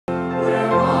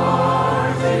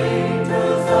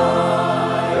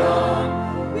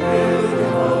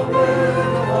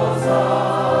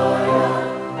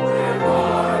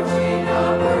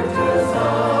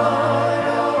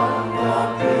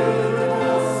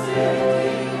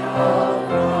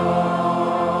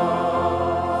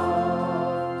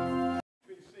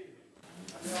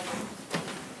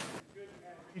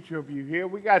you here.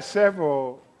 We got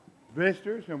several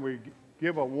visitors, and we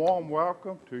give a warm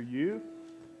welcome to you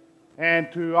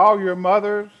and to all your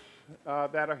mothers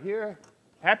that are here.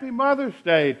 Happy Mother's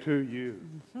Day to you.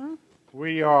 Mm-hmm.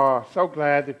 We are so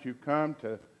glad that you come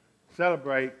to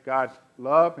celebrate God's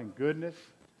love and goodness.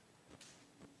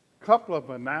 Couple of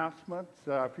announcements.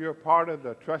 If you're a part of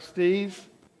the trustees,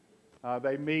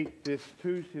 they meet this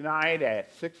Tuesday night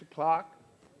at 6 o'clock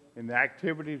in the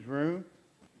activities room.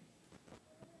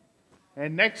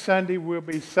 And next Sunday, we'll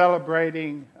be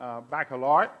celebrating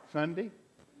Baccalaureate Sunday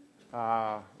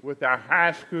with our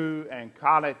high school and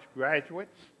college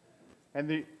graduates. And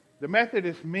the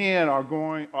Methodist men are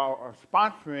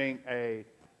sponsoring a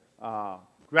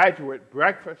graduate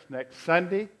breakfast next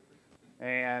Sunday.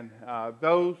 And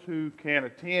those who can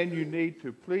attend, you need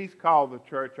to please call the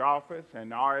church office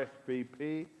and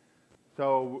RSVP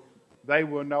so they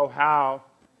will know how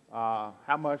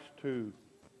much to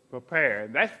prepare.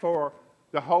 And that's for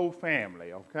the whole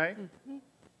family, okay? Mm-hmm.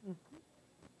 Mm-hmm.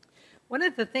 One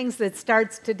of the things that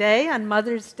starts today on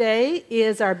Mother's Day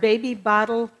is our Baby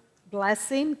Bottle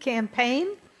Blessing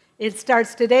campaign. It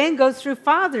starts today and goes through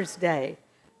Father's Day.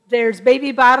 There's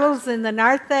baby bottles in the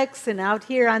narthex and out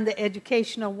here on the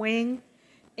educational wing.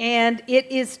 And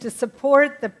it is to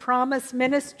support the Promise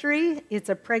Ministry. It's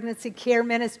a pregnancy care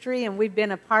ministry, and we've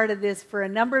been a part of this for a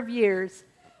number of years.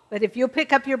 But if you'll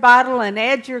pick up your bottle and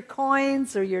add your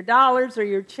coins or your dollars or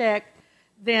your check,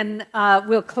 then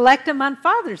we'll collect them on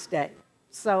Father's Day.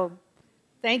 So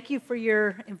thank you for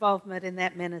your involvement in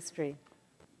that ministry.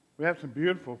 We have some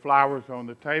beautiful flowers on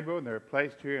the table, and they're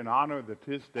placed here in honor of the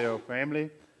Tisdale family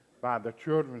by the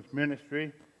Children's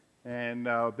Ministry. And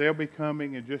they'll be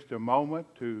coming in just a moment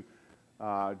to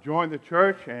join the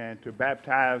church and to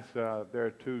baptize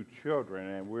their two children.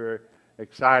 And we're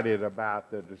excited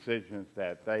about the decisions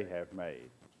that they have made.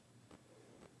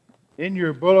 In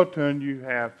your bulletin, you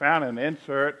have found an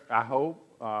insert, I hope.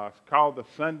 It's called the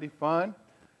Sunday Fund.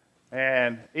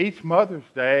 And each Mother's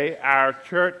Day, our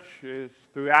churches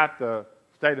throughout the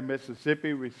state of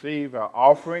Mississippi receive an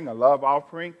offering, a love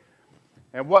offering.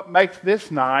 And what makes this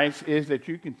nice is that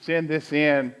you can send this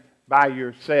in by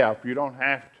yourself. You don't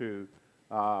have to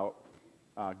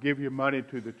give your money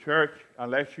to the church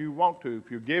unless you want to.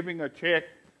 If you're giving a check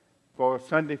for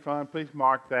Sunday Fund, please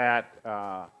mark that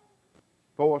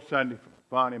for Sunday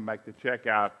Fund and make the check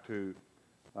out to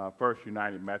First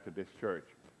United Methodist Church.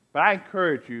 But I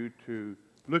encourage you to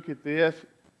look at this,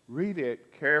 read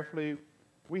it carefully.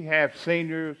 We have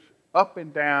seniors up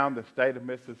and down the state of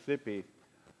Mississippi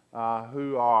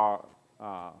who are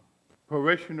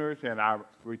parishioners in our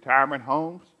retirement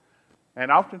homes. And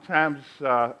oftentimes,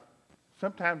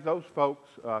 sometimes those folks,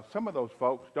 some of those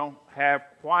folks don't have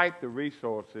quite the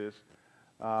resources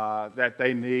that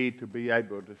they need to be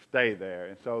able to stay there.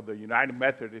 And so the United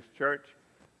Methodist Church,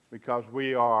 because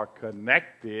we are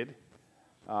connected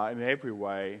in every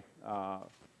way,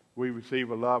 we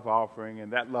receive a love offering,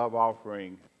 and that love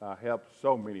offering helps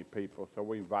so many people. So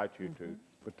we invite you to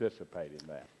participate in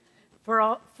that.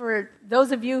 For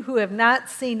those of you who have not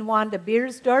seen Wanda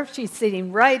Beersdorf, she's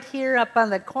sitting right here up on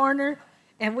the corner,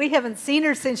 and we haven't seen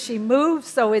her since she moved,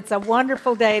 so it's a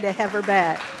wonderful day to have her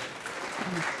back.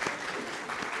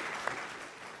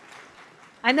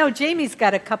 I know Jamie's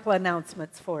got a couple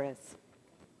announcements for us.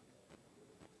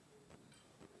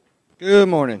 Good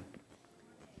morning.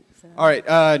 All right,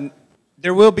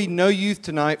 there will be no youth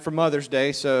tonight for Mother's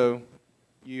Day, so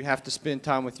you have to spend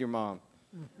time with your mom.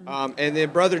 Mm-hmm. And then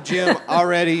Brother Jim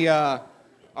already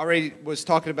was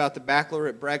talking about the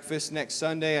baccalaureate breakfast next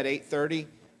Sunday at 8:30.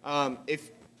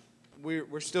 If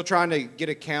we're still trying to get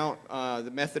a count,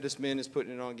 the Methodist men is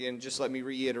putting it on again. Just let me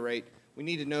reiterate, we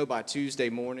need to know by Tuesday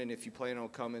morning if you plan on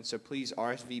coming. So please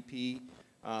RSVP,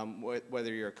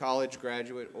 whether you're a college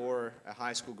graduate or a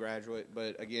high school graduate.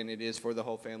 But again, it is for the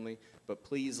whole family. But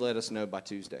please let us know by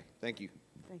Tuesday. Thank you.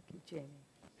 Thank you, Jamie.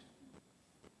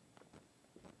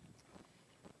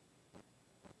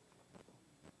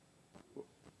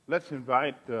 Let's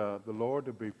invite the Lord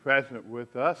to be present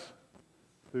with us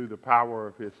through the power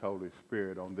of His Holy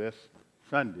Spirit on this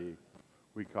Sunday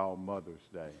we call Mother's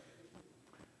Day.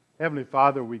 Heavenly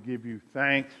Father, we give you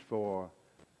thanks for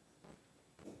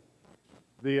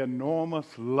the enormous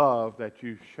love that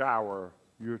you shower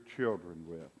your children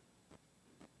with.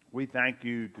 We thank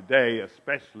you today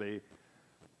especially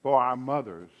for our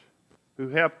mothers who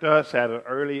helped us at an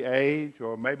early age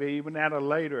or maybe even at a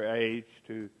later age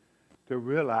to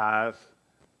realize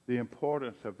the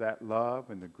importance of that love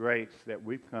and the grace that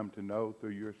we've come to know through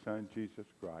your Son, Jesus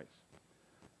Christ.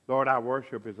 Lord, our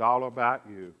worship is all about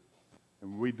you,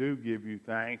 and we do give you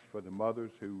thanks for the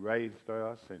mothers who raised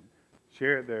us and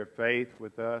shared their faith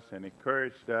with us and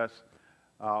encouraged us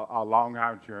along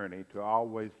our journey to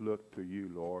always look to you,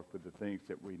 Lord, for the things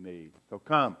that we need. So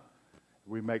come,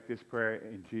 we make this prayer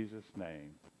in Jesus'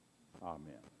 name.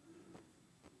 Amen.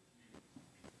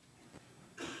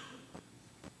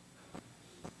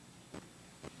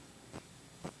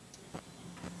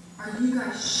 Are you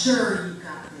guys sure you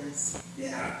got this?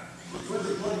 Yeah. Was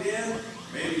it plugged in?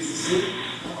 Maybe it's asleep.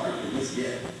 How hard can this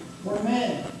get? We're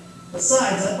men.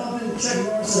 Besides, I bumped into Chuck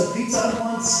Norris at a Pizza Hut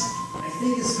once. I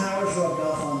think his powers rubbed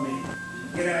off on me.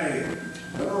 Get out of here.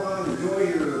 Go around and enjoy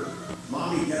your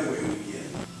mommy getaway weekend.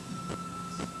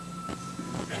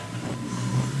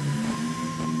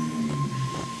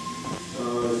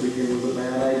 Oh, this weekend was a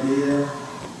bad idea.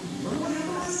 Remember what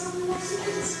happened last time we watched the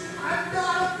kids? I've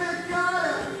got him, I got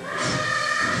him.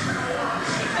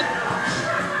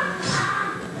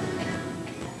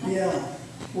 Yeah,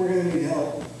 we're gonna need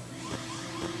help.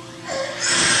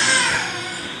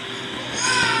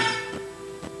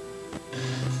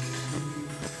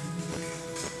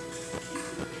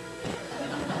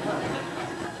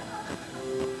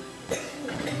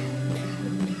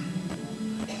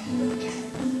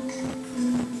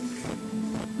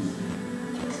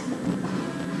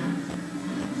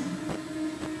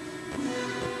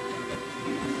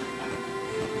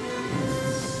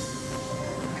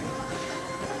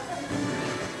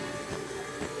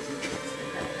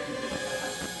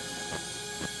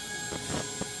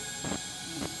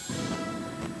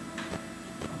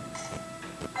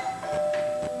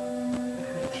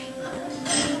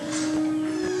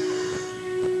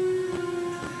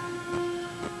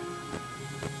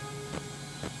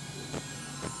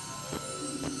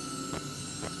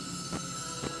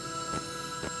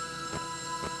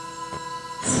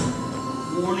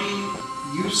 Warning,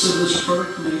 use of this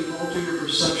product may alter your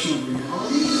perception of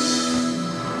reality.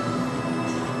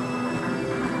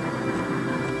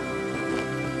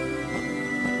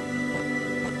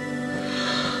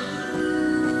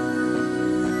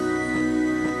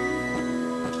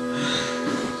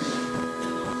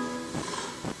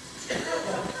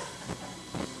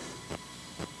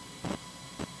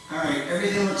 Alright,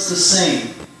 everything looks the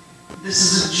same. This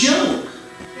is a joke.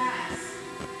 Guys,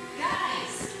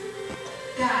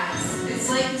 it's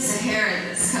like the Sahara in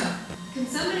this cup. Can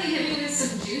somebody hit me with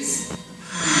some juice?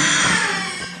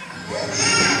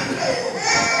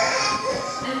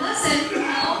 And listen,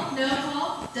 help, no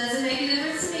help, doesn't make a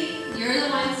difference to me. You're the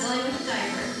one dealing with the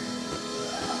diaper.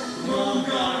 Mom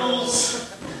goggles.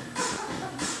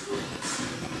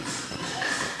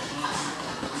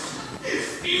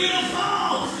 It's beautiful.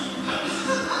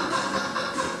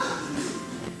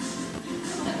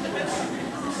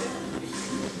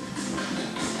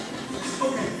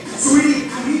 Sweetie,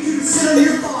 I need you to sit on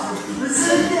your bottom.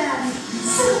 Listen to Daddy.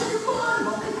 Sit on your bottom,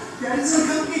 okay? Daddy's gonna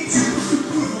come get you.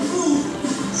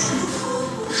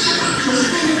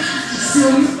 Sit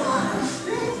on your bottom.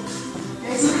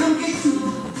 Daddy's gonna come get you.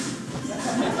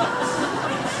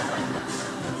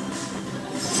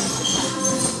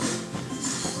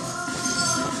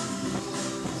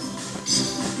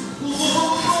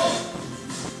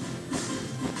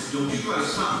 Don't you try to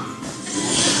stop me.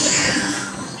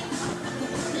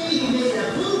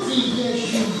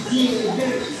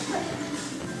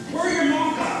 Where are your mom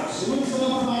goggles? Look for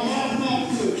them on my hazmat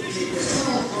suit. Take your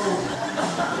cell phone.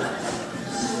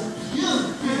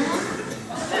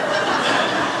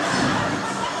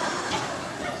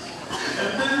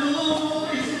 And then the little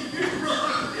boy, you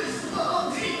rock this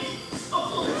puppy.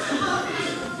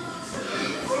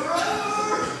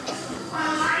 Forever. I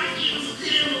like you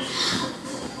too.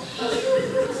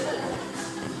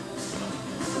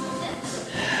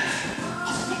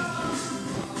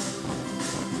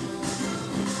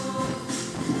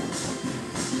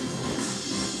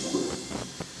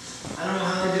 I don't know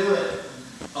how to do it.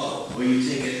 Oh, well, you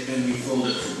take it and you fold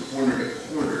it from corner to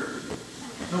corner.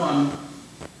 No,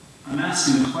 I'm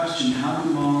asking a question. How do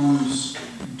moms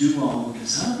do all of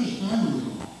this? How do they handle it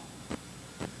all?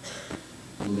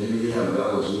 Well, maybe they have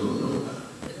goggles we don't know about.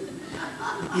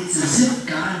 It's as if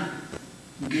God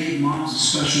gave moms a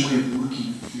special way of looking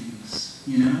at things,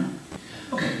 you know?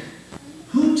 Okay,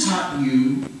 who taught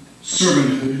you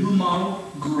servanthood? Who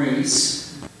modeled grace?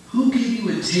 Who gave you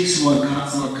a taste of what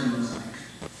God's love could look like?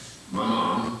 My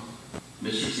mom,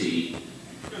 Mr. T,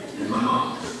 and my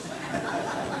mom.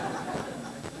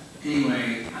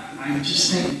 Anyway, I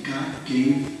just think God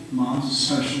gave moms a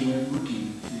special way of looking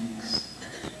at things.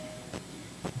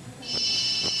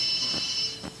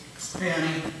 Hey,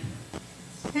 honey.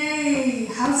 Hey,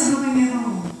 how's it going at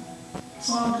home? It's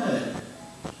all good.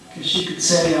 Guess you could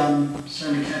say I'm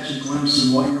starting to catch a glimpse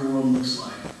of what your world looks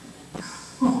like.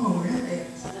 Oh, really?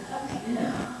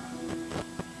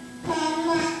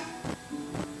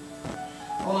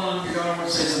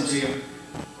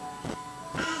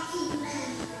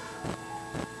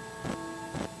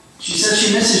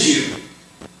 she misses you.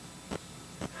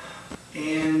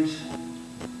 And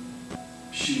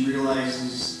she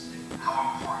realizes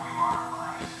how important you are in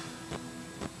life.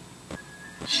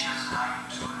 She doesn't know how you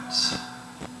do it.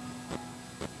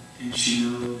 And she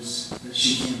knows that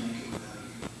she can't make it without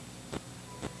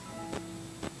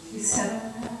you. You said that?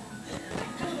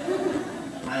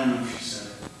 I don't know if she said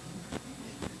it.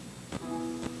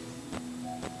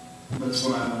 But it's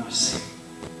what I want to say.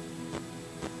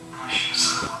 I should have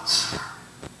said it once.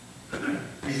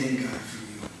 I thank God for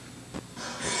you.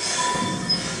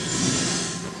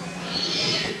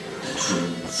 The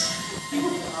twins.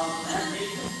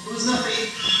 It was nothing.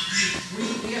 We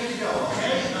have to go,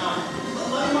 okay?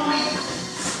 Love you, Mommy.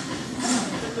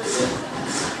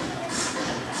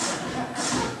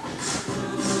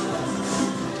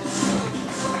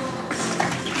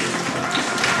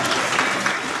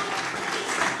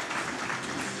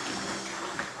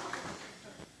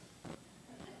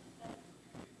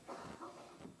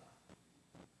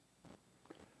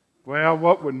 Well,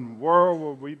 what in the world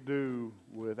would we do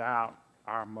without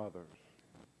our mothers?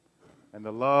 And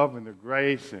the love and the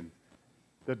grace and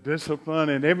the discipline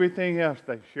and everything else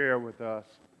they share with us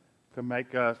to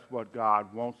make us what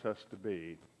God wants us to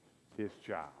be, His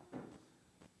child.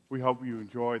 We hope you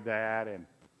enjoyed that, and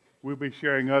we'll be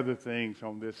sharing other things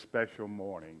on this special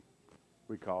morning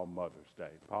we call Mother's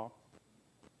Day. Paul?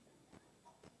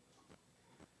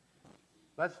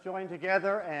 Let's join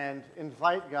together and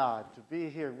invite God to be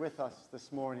here with us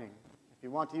this morning. If you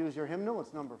want to use your hymnal,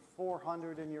 it's number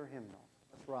 400 in your hymnal.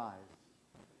 Let's rise.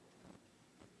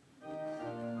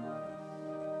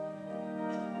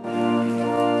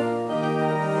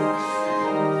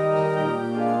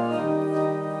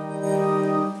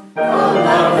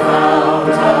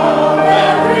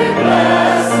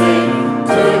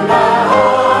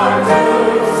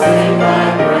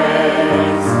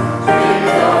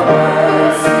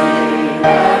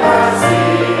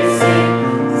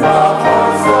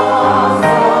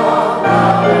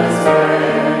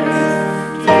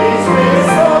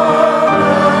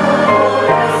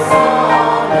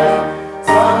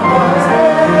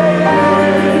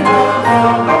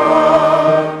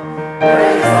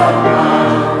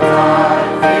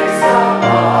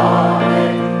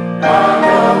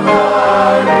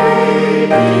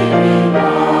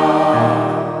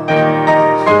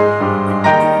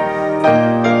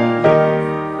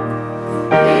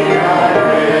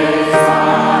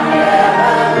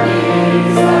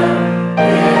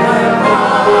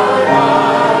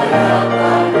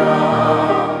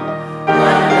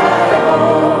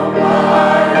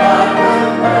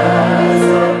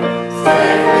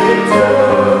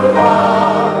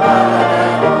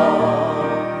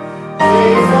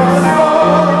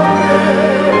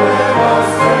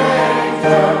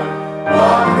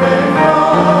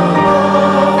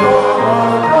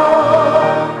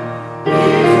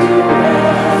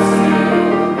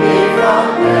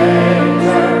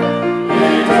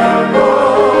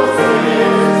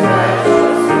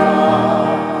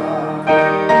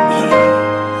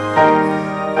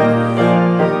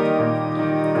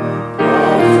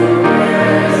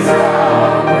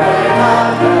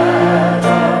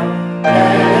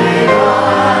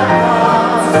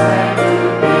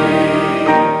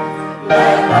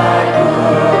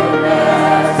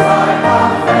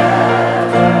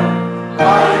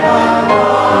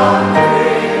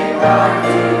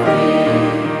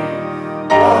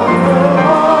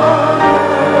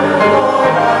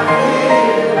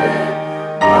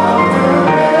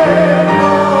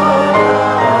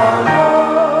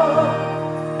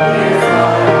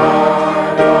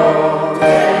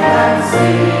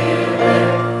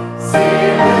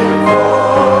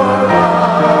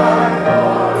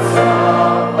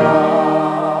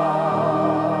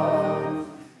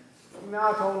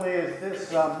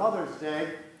 Mother's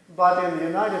Day, but in the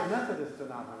United Methodist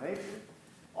denomination,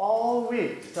 all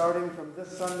week, starting from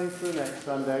this Sunday through next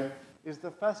Sunday, is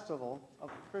the festival of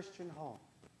the Christian home.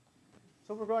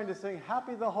 So we're going to sing,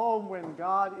 "Happy the Home When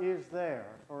God Is There,"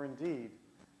 for indeed,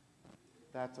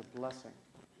 that's a blessing.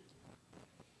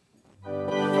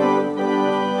 One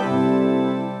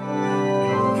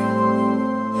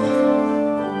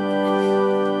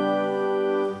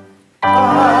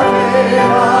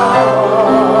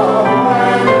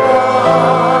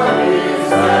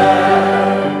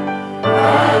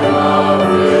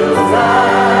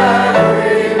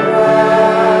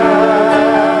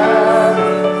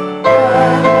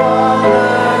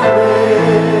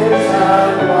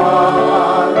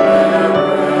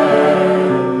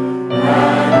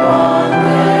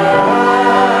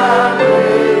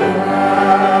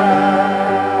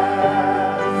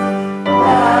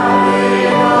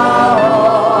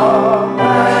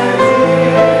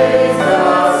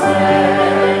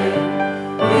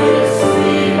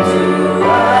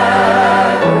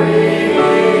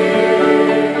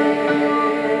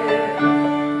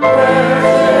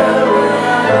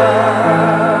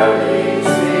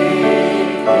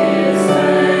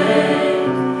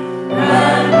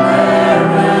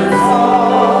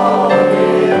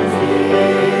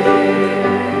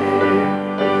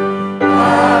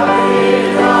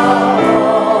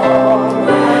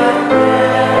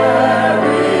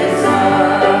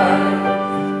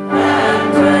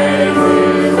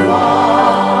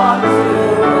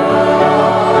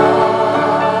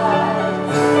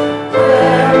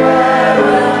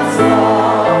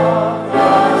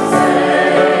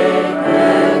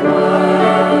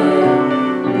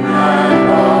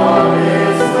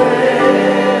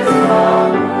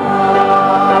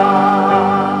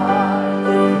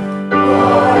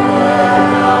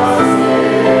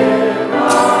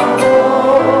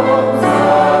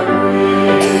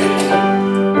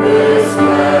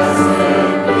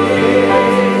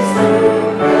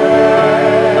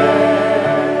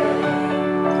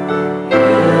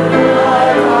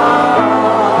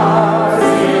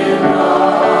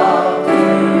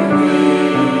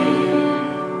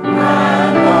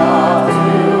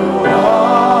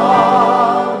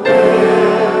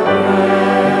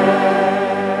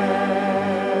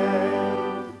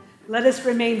Let us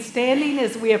remain standing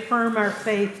as we affirm our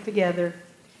faith together.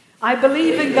 I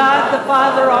believe in God the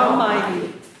Father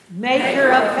Almighty, maker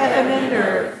of heaven and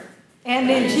earth, and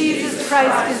in Jesus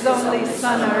Christ, his only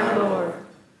Son, our Lord,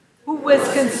 who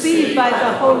was conceived by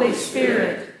the Holy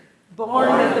Spirit,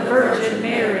 born of the Virgin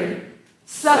Mary,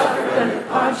 suffered under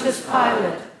Pontius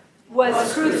Pilate,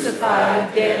 was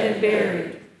crucified, dead, and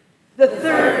buried. The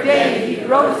third day he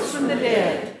rose from the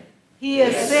dead. He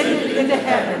ascended into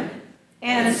heaven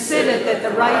and sitteth at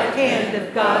the right hand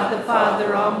of God the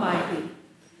Father Almighty.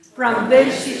 From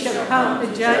thence he shall come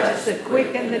to judge the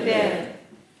quick and the dead.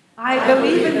 I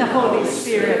believe in the Holy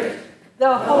Spirit,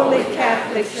 the Holy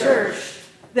Catholic Church,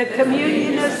 the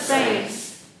communion of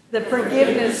saints, the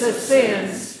forgiveness of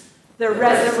sins, the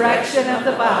resurrection of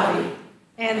the body,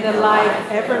 and the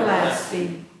life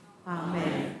everlasting.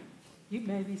 Amen. You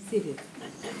may be seated.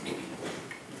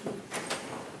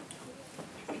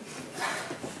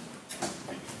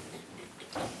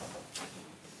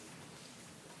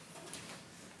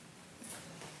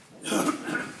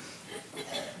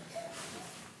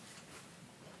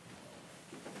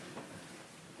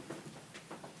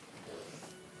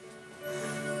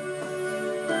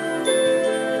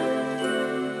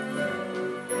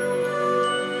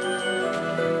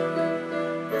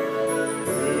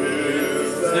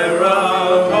 There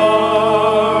a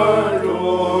heart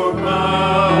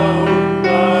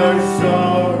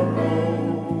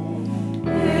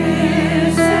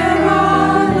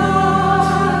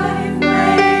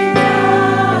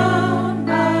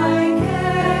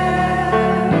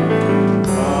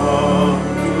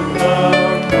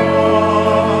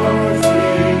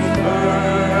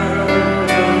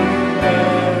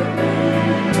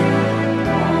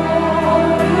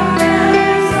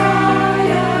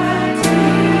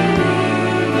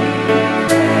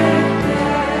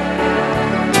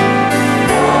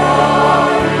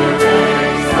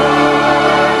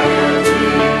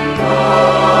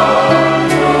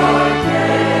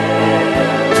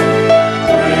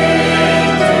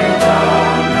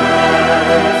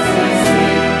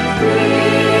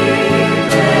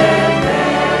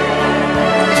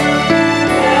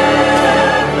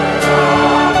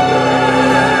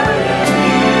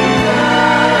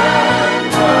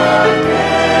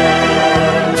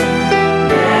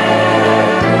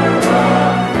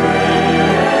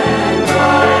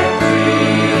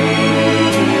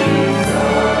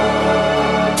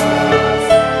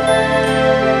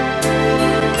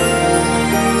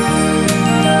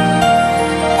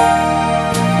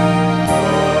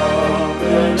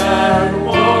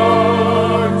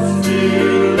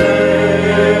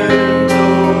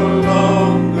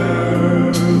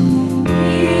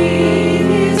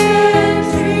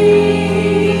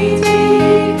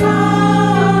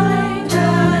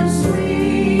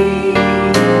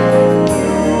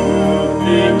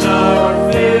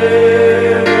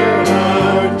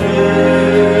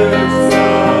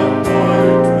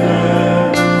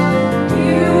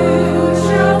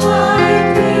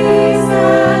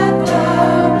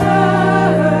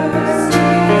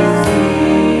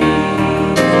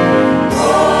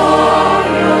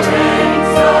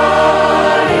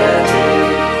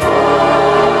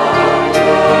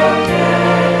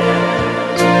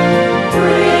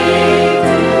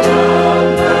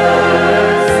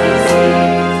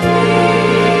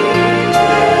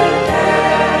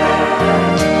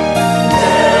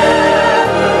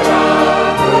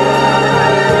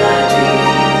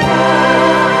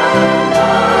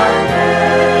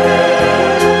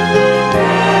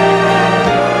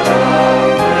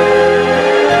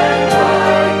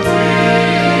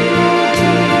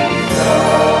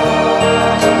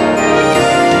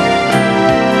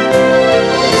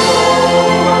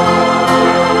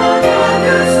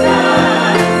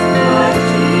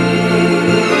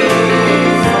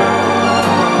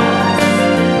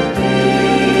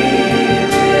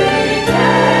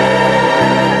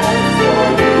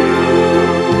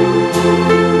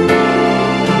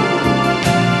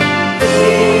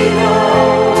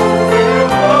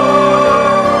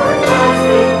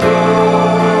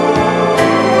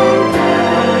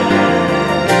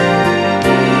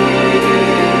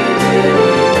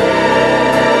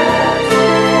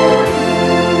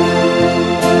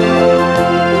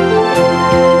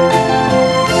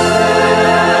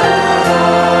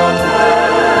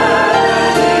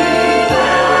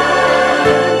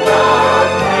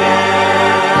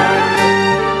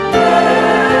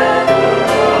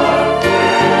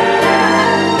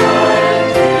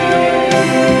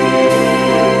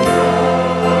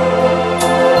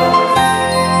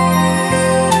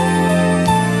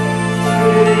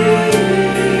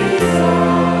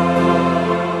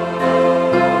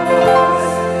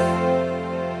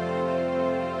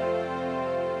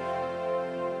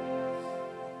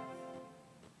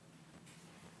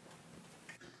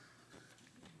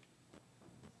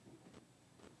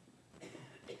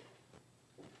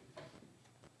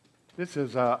This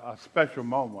is a special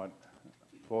moment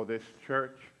for this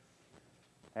church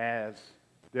as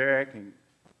Derek and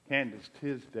Candace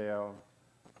Tisdale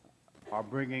are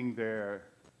bringing their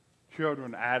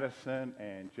children Addison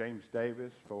and James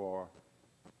Davis for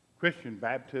Christian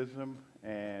baptism,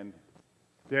 and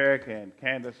Derek and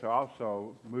Candace are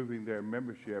also moving their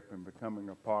membership and becoming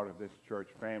a part of this church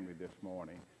family this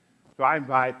morning. So I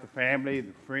invite the family,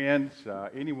 the friends,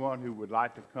 anyone who would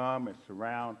like to come and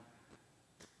surround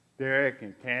Derek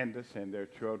and Candace and their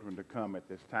children to come at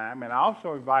this time. And I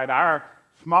also invite our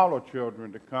smaller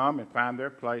children to come and find their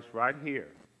place right here.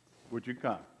 Would you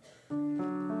come?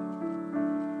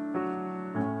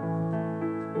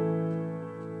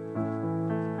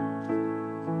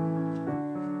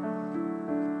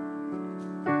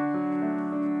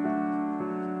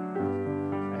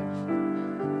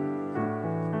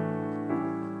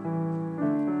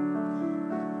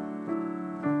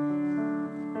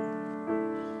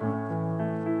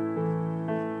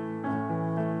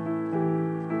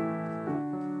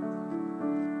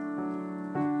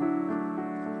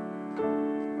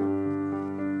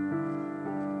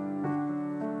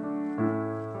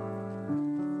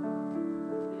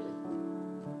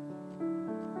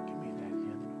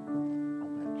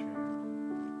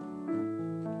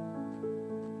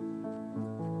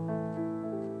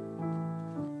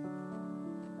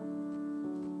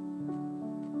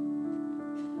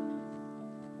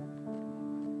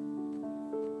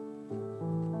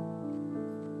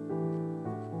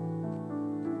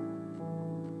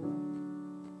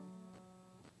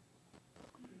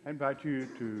 I invite you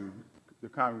to the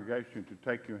congregation to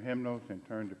take your hymnals and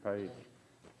turn to page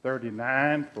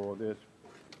 39 for this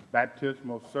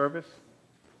baptismal service.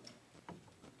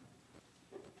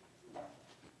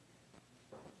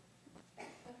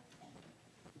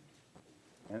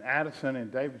 And Addison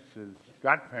and Davis's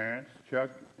godparents,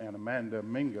 Chuck and Amanda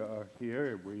Minga, are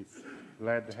here. We're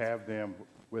glad to have them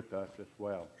with us as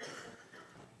well.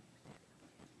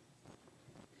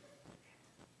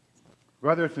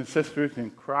 Brothers and sisters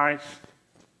in Christ,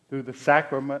 through the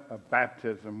sacrament of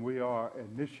baptism, we are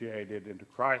initiated into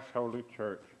Christ's holy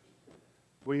church.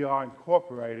 We are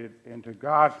incorporated into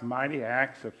God's mighty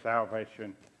acts of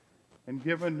salvation and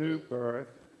given new birth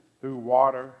through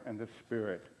water and the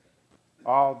Spirit.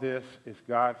 All this is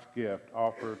God's gift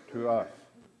offered to us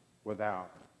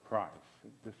without price.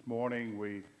 This morning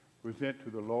we present to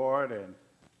the Lord and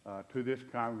to this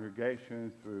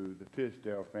congregation through the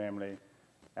Tisdale family,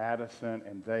 Addison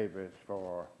and Davis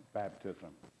for baptism.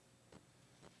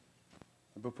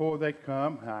 Before they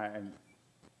come, I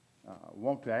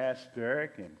want to ask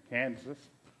Derek and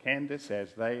Candace,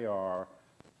 as they are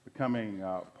becoming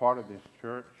part of this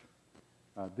church,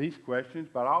 these questions,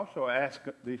 but also ask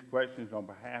these questions on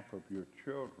behalf of your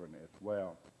children as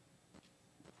well.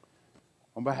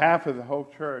 On behalf of the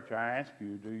whole church, I ask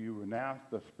you, do you renounce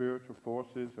the spiritual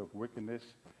forces of wickedness,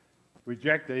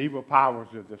 reject the evil powers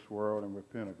of this world, and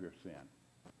repent of your sin?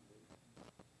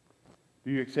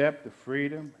 Do you accept the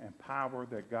freedom and power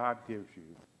that God gives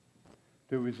you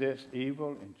to resist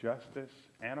evil, injustice,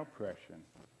 and oppression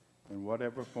in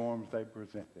whatever forms they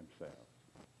present themselves?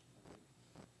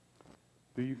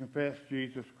 Do you confess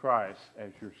Jesus Christ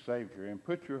as your Savior and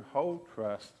put your whole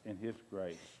trust in His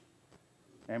grace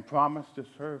and promise to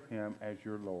serve Him as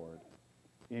your Lord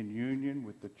in union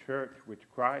with the church which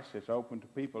Christ has opened to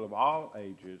people of all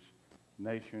ages,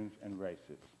 nations, and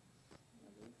races?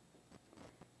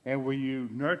 And will you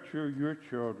nurture your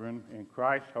children in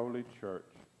Christ's holy church,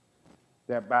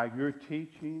 that by your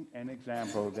teaching and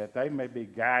example that they may be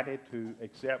guided to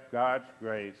accept God's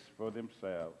grace for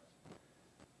themselves,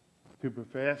 to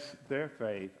profess their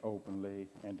faith openly,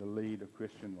 and to lead a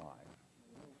Christian life?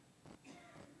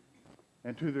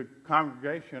 And to the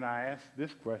congregation, I ask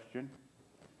this question: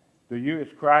 do you, as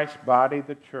Christ's body,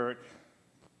 the church,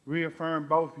 reaffirm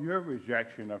both your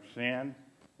rejection of sin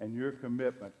and your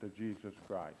commitment to Jesus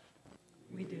Christ?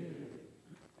 We do.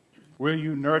 Will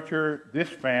you nurture this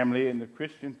family in the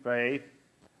Christian faith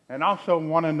and also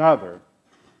one another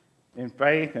in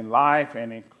faith and life,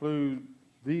 and include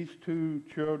these two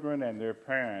children and their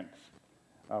parents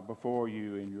before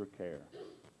you in your care?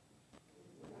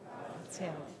 Let's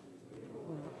have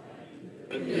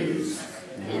And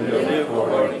live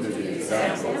according to the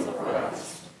example of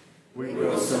Christ. We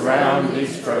will surround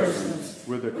these persons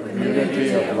with a community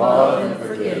of love and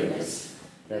forgiveness,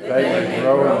 that they may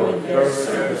grow in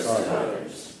service to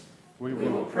others. We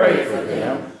will pray for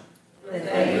them, that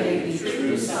they may be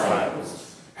true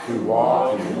disciples who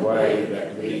walk in the way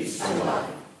that leads to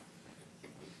life.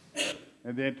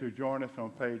 And then to join us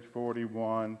on page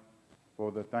 41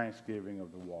 for the Thanksgiving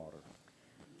of the water.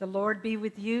 the Lord be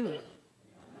with you.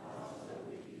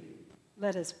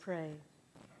 Let us pray.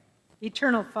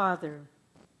 Eternal Father,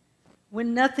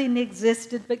 when nothing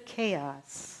existed but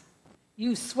chaos,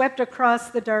 you swept across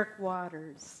the dark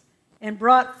waters and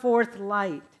brought forth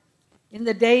light. In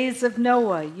the days of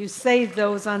Noah, you saved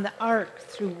those on the ark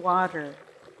through water.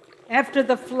 After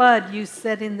the flood, you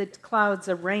set in the clouds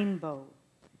a rainbow.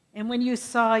 And when you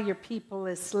saw your people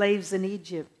as slaves in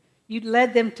Egypt, you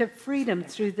led them to freedom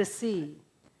through the sea.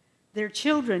 Their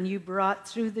children you brought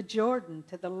through the Jordan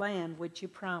to the land which you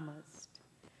promised.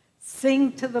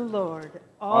 Sing to the Lord,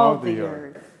 all the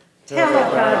earth. Tell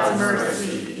of God's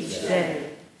mercy each day.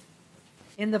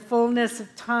 In the fullness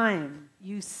of time,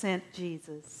 you sent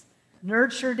Jesus,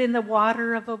 nurtured in the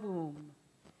water of a womb.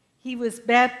 He was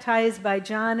baptized by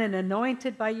John and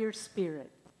anointed by your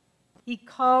Spirit. He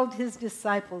called his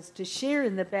disciples to share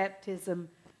in the baptism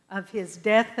of his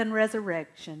death and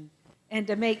resurrection and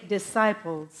to make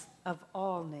disciples of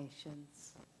all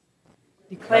nations.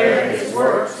 Declare his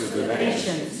works to the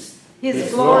nations,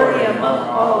 his glory among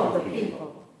all the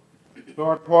people.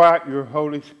 Lord, pour out your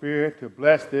Holy Spirit to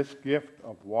bless this gift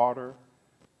of water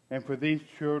and for these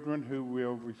children who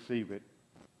will receive it,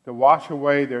 to wash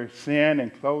away their sin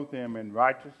and clothe them in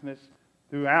righteousness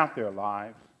throughout their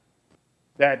lives,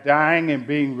 that dying and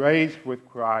being raised with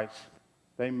Christ,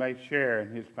 they may share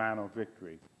in his final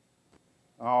victory.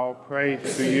 All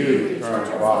praise to you,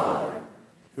 eternal Father,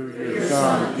 through your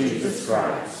Son, Jesus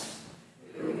Christ,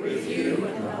 who with you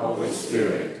and the Holy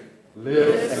Spirit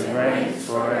lives and reigns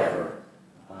forever.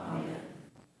 Amen.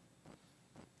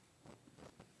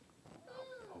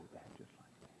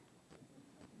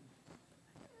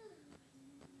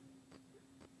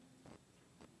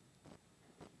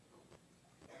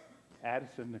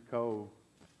 Addison Nicole,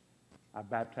 I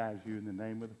baptize you in the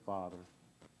name of the Father,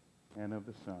 and of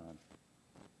the Son,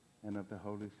 and of the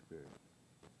Holy Spirit.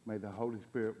 May the Holy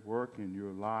Spirit work in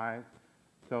your life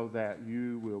so that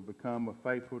you will become a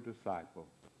faithful disciple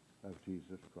of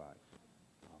Jesus Christ.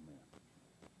 Amen.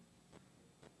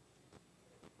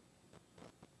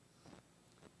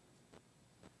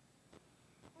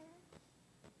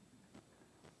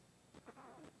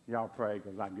 Y'all pray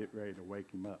because I get ready to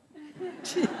wake him up.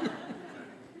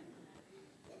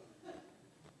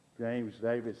 James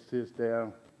Davis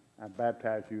Tisdale, I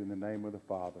baptize you in the name of the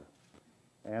Father,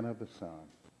 and of the Son,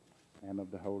 and of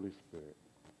the Holy Spirit.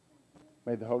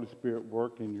 May the Holy Spirit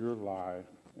work in your life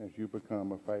as you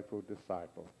become a faithful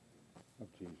disciple of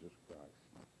Jesus Christ.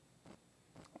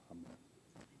 Amen.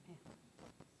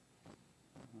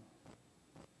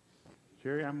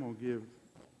 Sherry, I'm going to give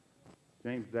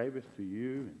James Davis to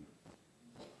you.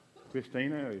 And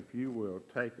Christina, if you will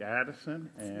take Addison,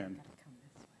 and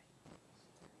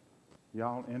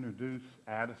y'all introduce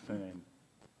Addison and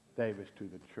Davis to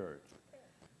the church.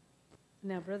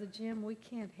 Now, Brother Jim, we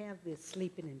can't have this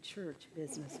sleeping in church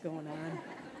business going on.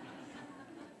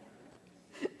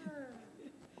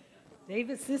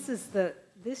 Davis, this is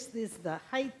the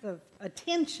height of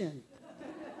attention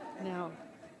now.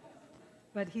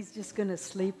 But he's just going to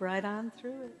sleep right on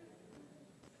through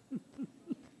it.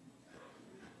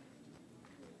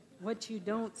 What you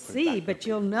don't see, but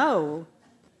you'll know,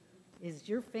 is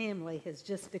your family has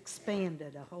just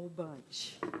expanded a whole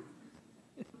bunch.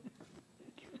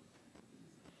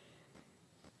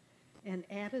 And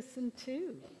Addison,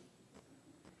 too.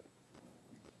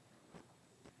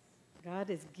 God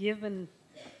has given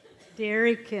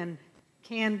Derek and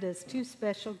Candace two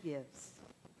special gifts.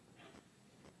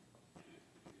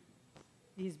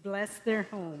 He's blessed their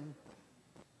home.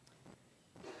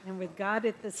 And with God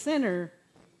at the center,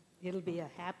 it'll be a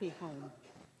happy home.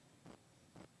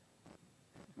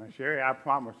 Now, Sherry, I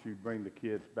promise you bring the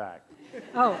kids back.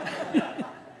 Oh.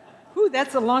 Ooh,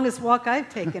 that's the longest walk I've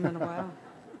taken in a while.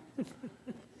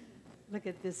 Look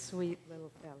at this sweet little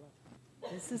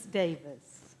fella. This is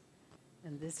Davis,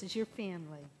 and this is your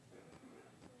family,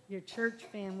 your church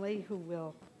family who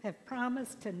will have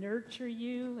promised to nurture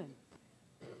you and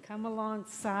come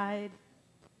alongside,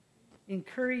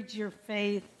 encourage your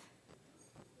faith,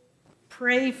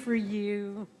 pray for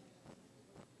you,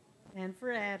 and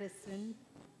for Addison.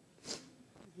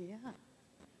 Yeah.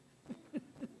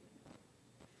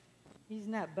 He's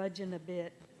not budging a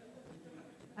bit.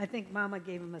 I think Mama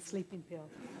gave him a sleeping pill.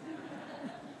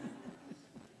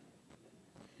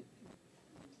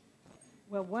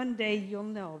 Well, one day you'll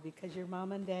know, because your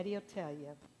Mama and Daddy will tell you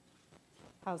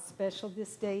how special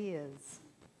this day is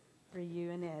for you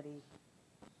and Eddie.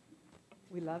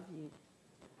 We love you.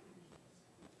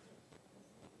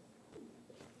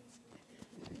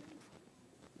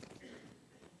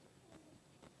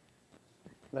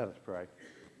 Let us pray.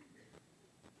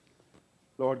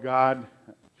 Lord God,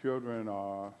 children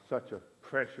are such a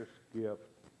precious gift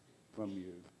from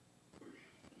you.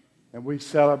 And we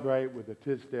celebrate with the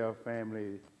Tisdale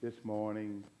family this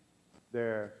morning,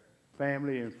 their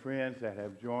family and friends that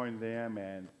have joined them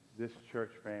and this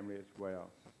church family as well.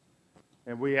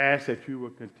 And we ask that you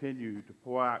will continue to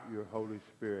pour out your Holy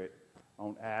Spirit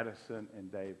on Addison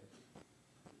and Davis,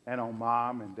 and on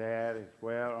Mom and Dad as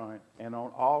well, and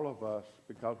on all of us,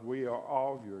 because we are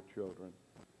all your children.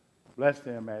 Bless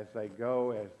them as they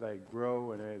go, as they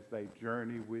grow, and as they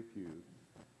journey with you.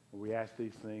 And we ask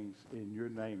these things in your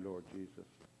name, Lord Jesus.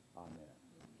 Amen.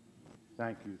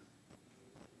 Thank you.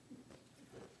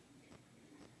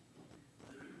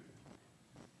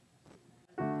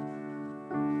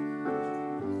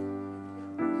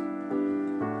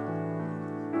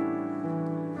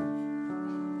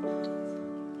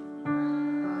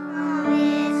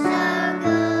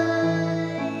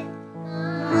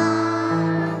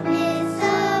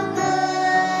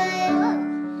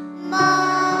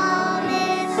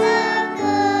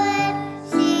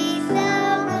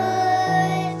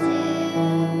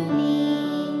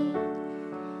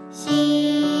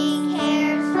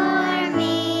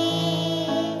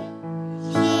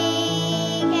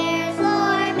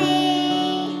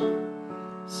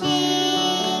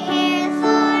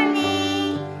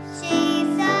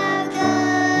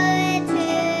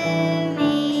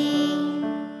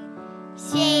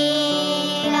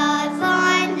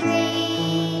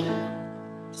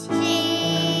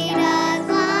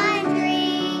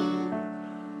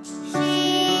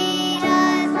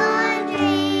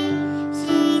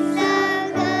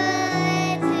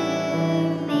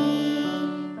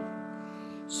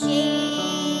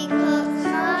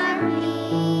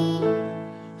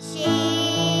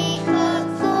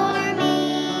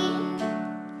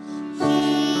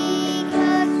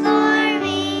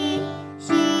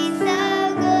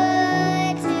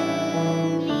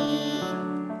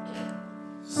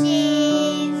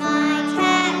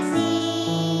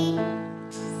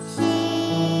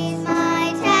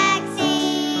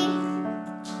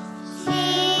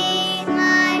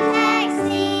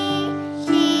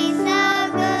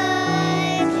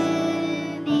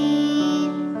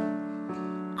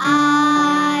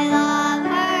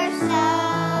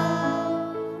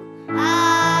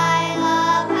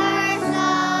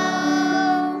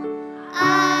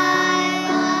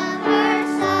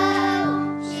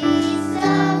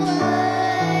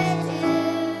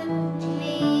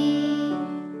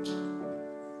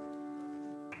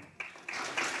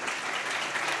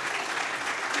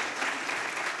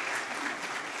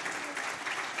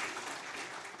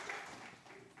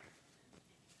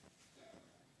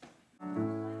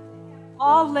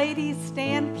 All ladies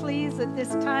stand, please, at this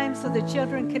time so the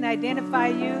children can identify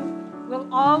you. Will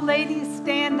all ladies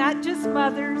stand, not just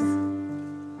mothers,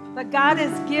 but God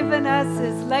has given us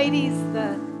as ladies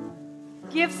the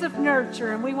gifts of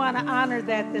nurture, and we want to honor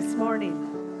that this morning.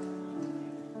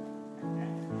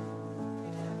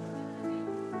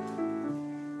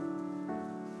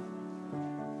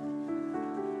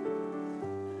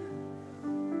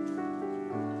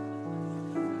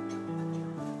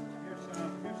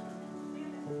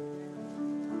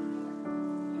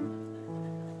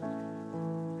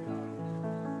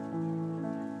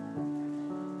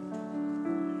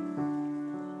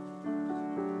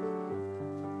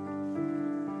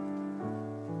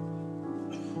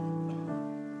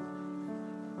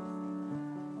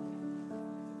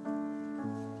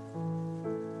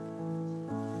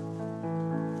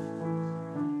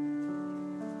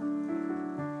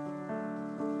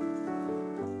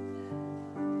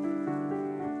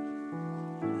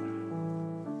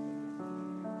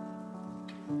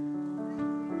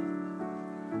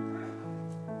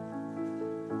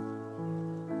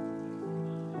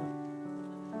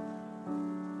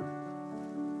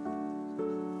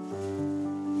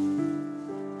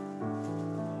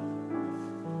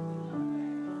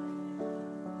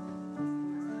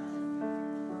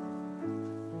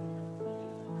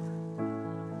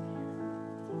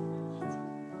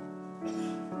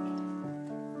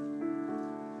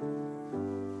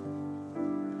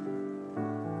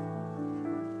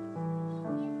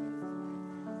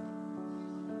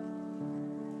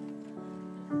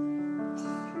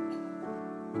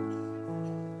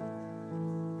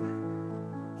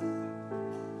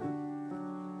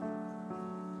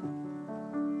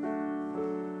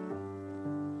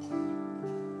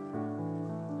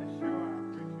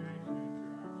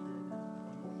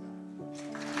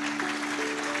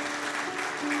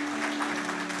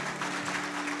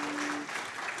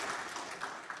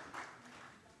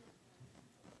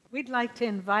 We'd like to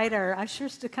invite our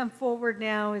ushers to come forward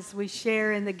now as we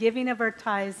share in the giving of our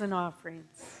tithes and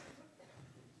offerings.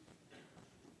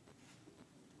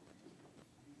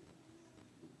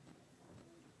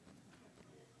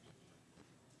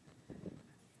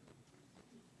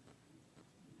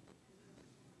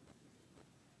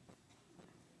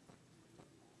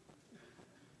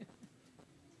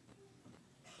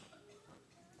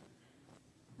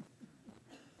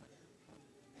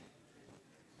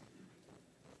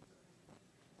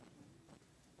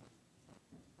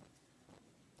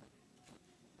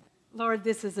 Lord,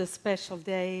 this is a special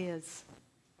day as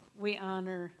we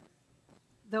honor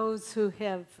those who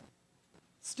have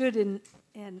stood in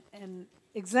and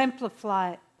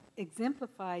exemplified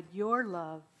your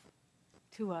love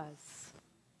to us.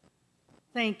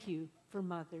 Thank you for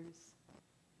mothers.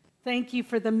 Thank you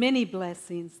for the many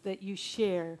blessings that you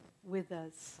share with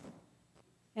us.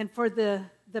 And for the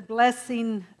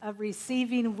blessing of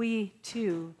receiving, we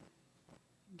too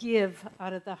give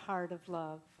out of the heart of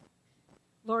love.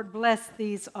 Lord, bless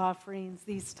these offerings,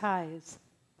 these tithes,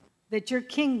 that your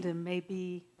kingdom may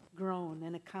be grown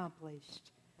and accomplished.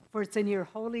 For it's in your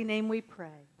holy name we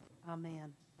pray.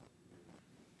 Amen.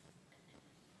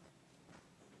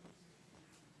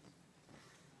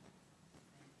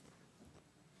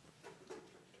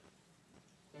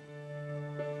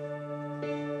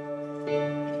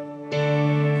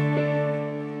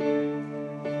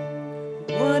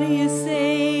 What do you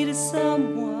say to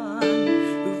someone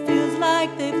who feels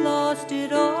like they've lost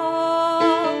it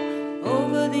all,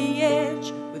 over the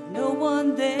edge with no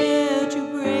one there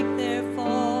to break their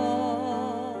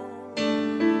fall?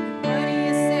 What do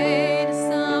you say to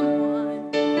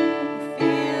someone who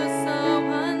feels so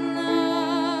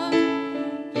unloved,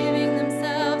 giving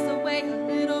themselves away a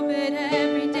little bit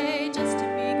every day just to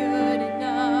be good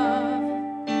enough?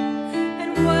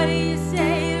 And what do you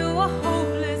say to a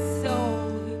hopeless soul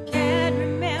who can't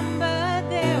remember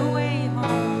their way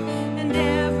home, and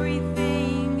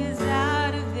everything is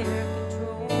out of their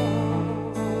control?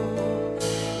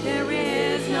 There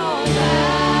is no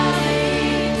valley,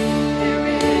 there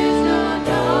is no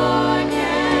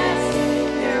darkness,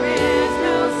 there is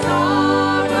no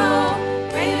sorrow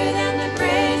greater than the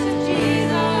grace of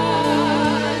Jesus.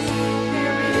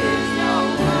 There is no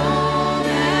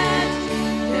moment,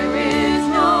 there is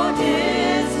no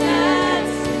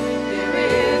distance, there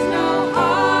is no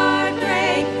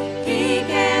heartbreak He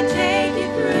can't take you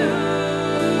through.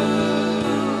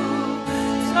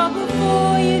 So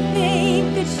before you think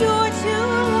that you're too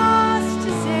lost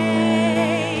to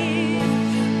save,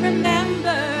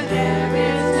 remember there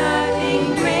is nothing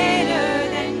greater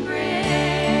than grace.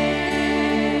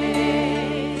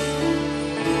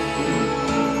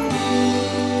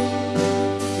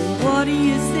 What do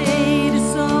you say to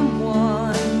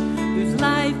someone whose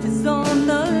life is on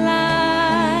the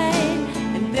line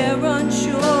and they're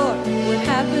unsure what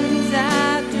happens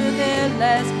after their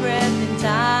last breath in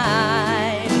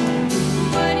time?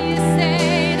 What do you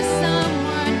say to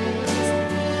someone who's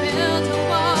built a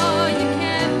wall you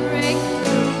can't break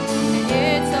through, and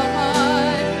it's so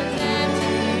hard for them to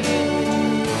hear you?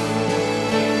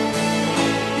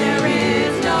 There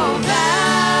is no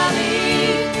valley,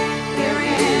 there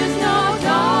is no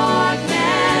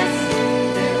darkness,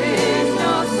 there is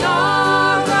no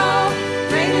sorrow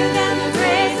greater than the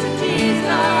grace of Jesus.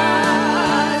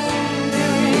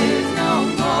 There is no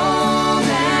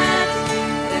moment,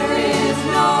 there is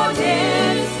no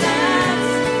distance,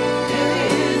 there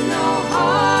is no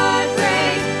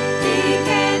heartbreak He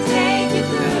can't take you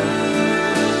through.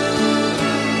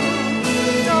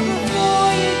 So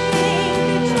before you think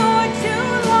that you're too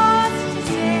lost to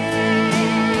save,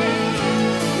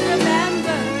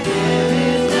 remember there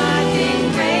is nothing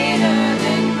greater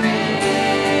than grace.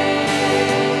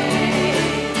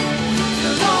 So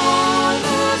don't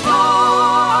lose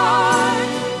heart,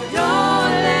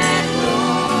 don't let go,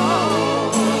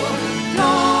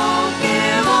 don't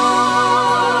give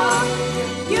up.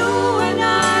 You are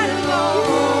not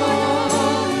alone,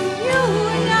 you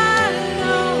are not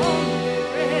alone.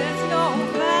 There is no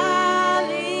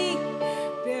valley,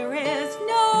 there is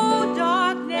no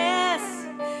darkness,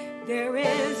 there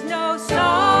is no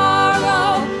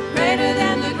sorrow greater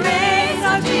than the grace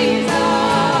of Jesus.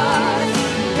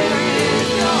 There is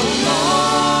no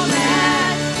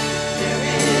moment, there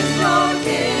is no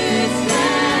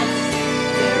distance,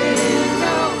 there is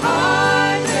no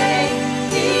heartbreak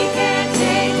He can't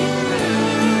take you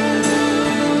through.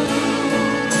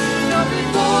 So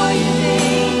before you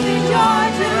think that you're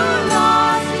too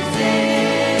lost to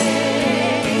save,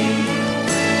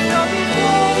 so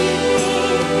before you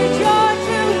think that you're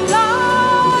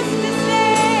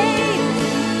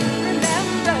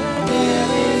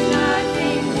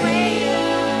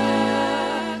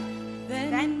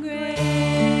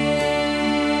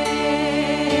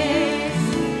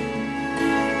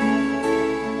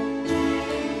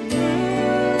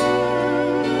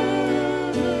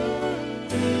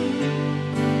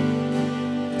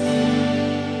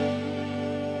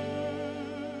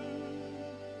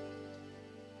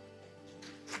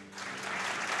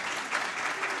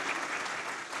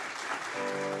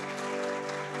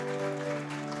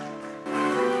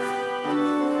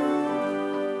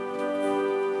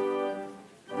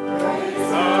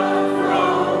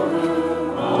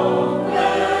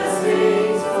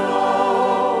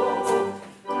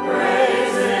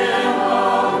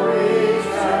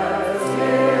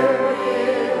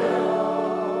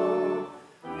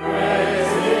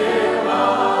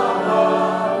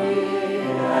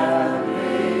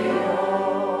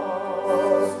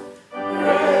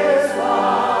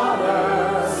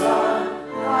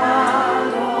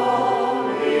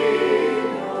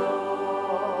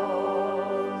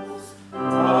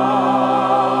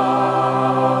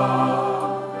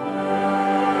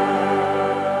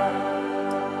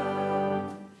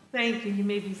Thank you. You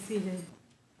may be seated.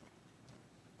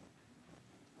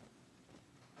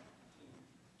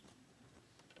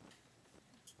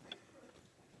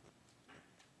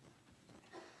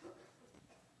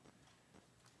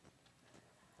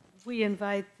 We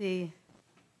invite the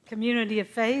community of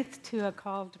faith to a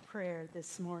call to prayer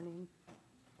this morning.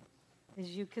 As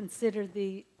you consider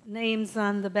the names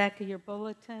on the back of your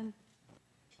bulletin,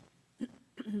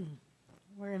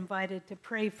 we're invited to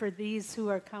pray for these who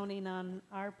are counting on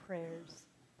our prayers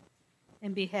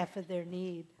in behalf of their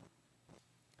need.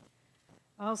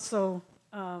 Also,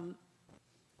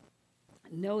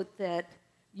 note that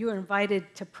you are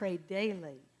invited to pray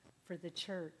daily for the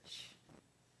church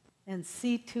and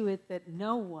see to it that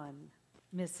no one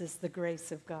misses the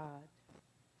grace of God.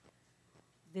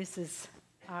 This is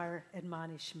our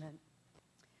admonishment.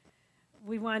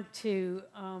 We want to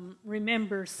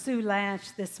remember Sue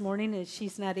Lash this morning, as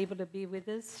she's not able to be with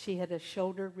us. She had a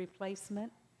shoulder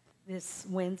replacement this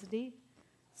Wednesday,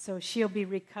 so she'll be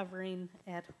recovering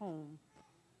at home.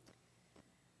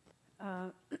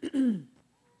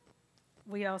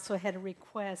 We also had a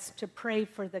request to pray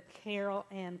for the Carol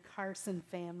and Carson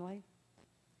family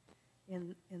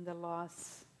in the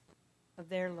loss of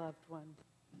their loved one.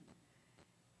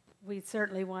 We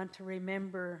certainly want to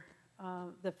remember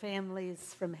the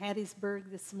families from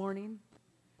Hattiesburg this morning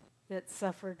that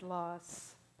suffered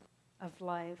loss of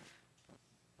life,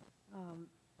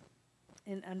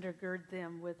 and undergird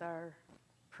them with our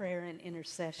prayer and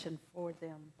intercession for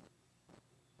them.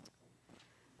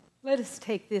 Let us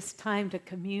take this time to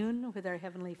commune with our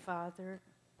Heavenly Father.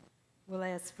 We'll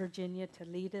ask Virginia to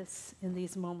lead us in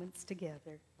these moments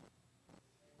together.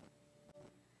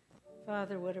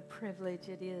 Father, what a privilege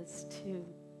it is to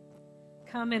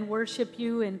come and worship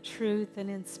you in truth and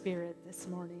in spirit this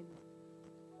morning.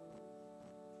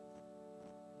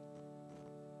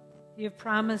 You have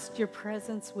promised your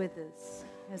presence with us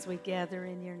as we gather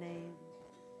in your name.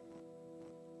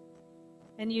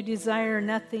 And you desire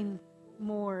nothing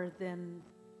more than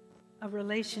a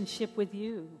relationship with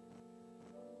you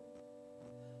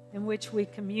in which we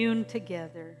commune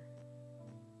together,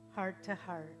 heart to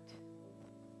heart,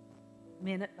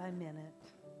 minute by minute.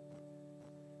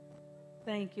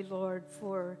 Thank you, Lord,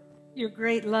 for your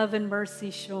great love and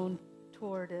mercy shown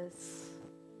toward us.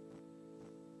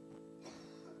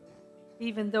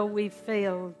 Even though we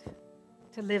failed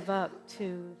to live up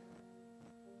to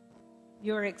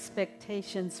your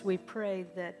expectations, we pray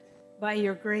that by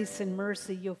your grace and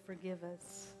mercy, you'll forgive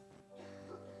us.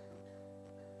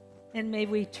 And may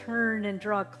we turn and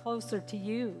draw closer to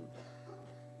you,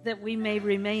 that we may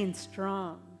remain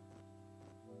strong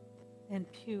and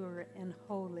pure and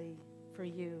holy for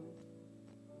you.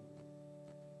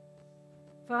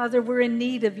 Father, we're in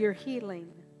need of your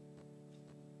healing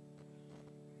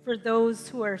for those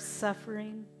who are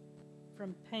suffering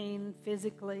from pain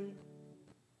physically,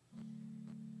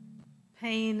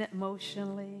 pain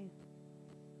emotionally,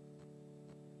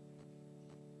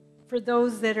 for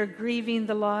those that are grieving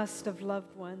the loss of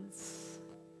loved ones.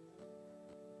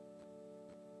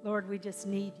 Lord, we just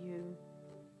need you.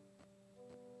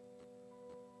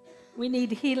 We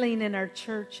need healing in our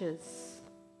churches,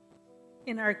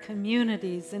 in our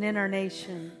communities, and in our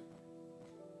nation.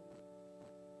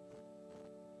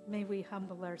 May we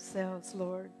humble ourselves,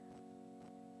 Lord,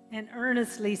 and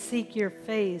earnestly seek your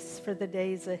face for the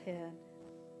days ahead.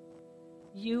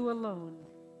 You alone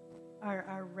are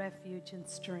our refuge and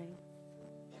strength.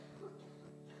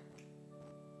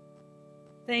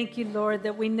 Thank you, Lord,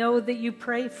 that we know that you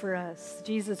pray for us.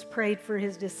 Jesus prayed for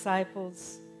his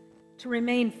disciples to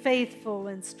remain faithful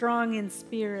and strong in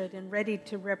spirit and ready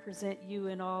to represent you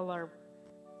in all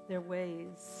their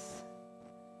ways.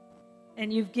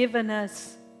 And you've given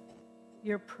us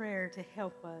your prayer to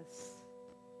help us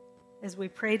as we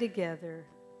pray together.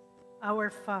 Our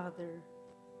Father,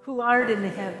 who art in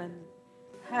heaven,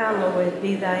 hallowed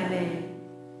be thy name.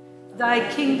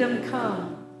 Thy kingdom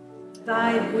come,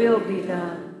 thy will be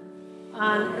done,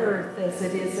 on earth as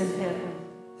it is in heaven.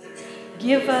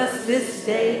 Give us this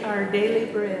day our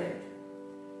daily bread,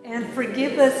 and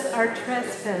forgive us our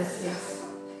trespasses,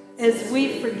 as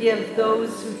we forgive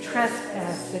those who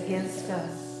trespass against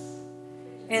us.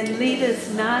 And lead us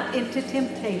not into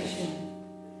temptation,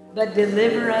 but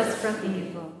deliver us from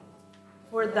evil.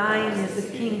 For thine is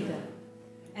the kingdom,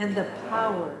 and the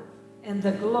power, and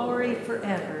the glory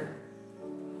forever.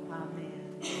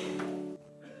 Amen.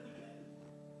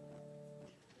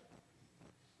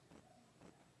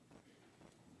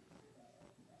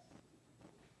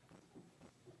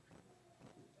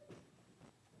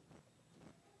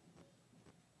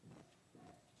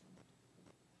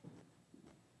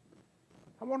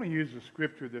 I want to use a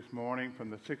scripture this morning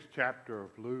from the 6th chapter of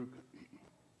Luke.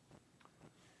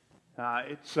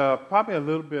 It's probably a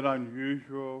little bit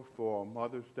unusual for a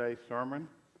Mother's Day sermon,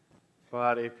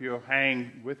 but if you'll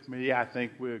hang with me, I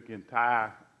think we can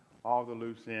tie all the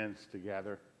loose ends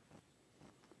together.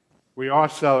 We are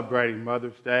celebrating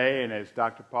Mother's Day, and as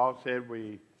Dr. Paul said,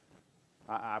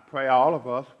 I pray all of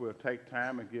us will take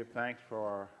time and give thanks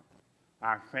for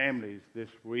our families this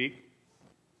week.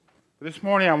 But this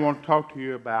morning I want to talk to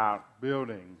you about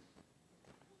building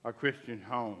a Christian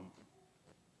home,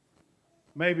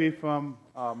 maybe from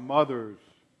a mother's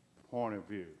point of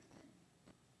view.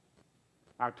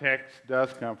 Our text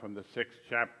does come from the 6th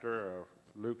chapter of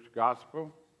Luke's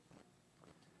Gospel.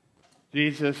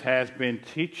 Jesus has been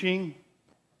teaching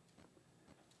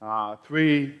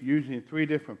using three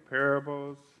different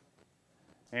parables,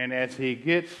 and as he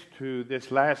gets to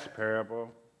this last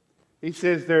parable, he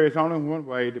says there is only one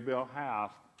way to build a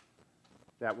house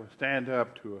that will stand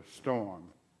up to a storm.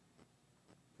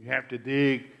 You have to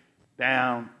dig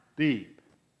down deep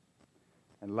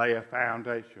and lay a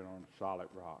foundation on solid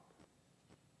rock.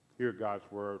 Hear God's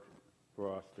word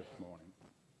for us this morning.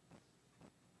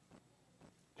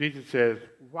 Jesus says,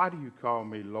 "Why do you call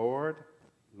me Lord,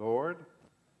 Lord,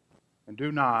 and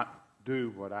do not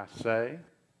do what I say?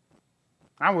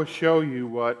 I will show you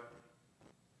what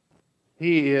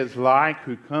he is like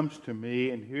who comes to me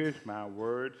and hears my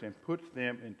words and puts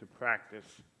them into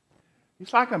practice.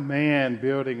 He's like a man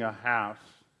building a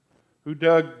house who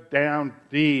dug down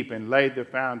deep and laid the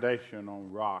foundation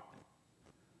on rock.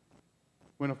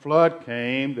 When a flood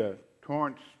came, the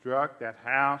torrent struck that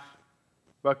house,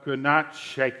 but could not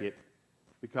shake it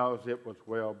because it was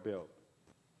well built.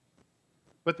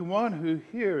 But the one who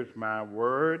hears my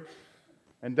words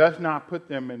and does not put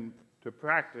them into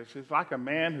practice is like a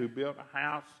man who built a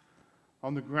house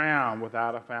on the ground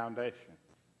without a foundation.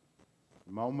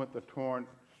 The moment the torrent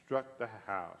struck the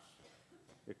house,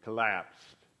 it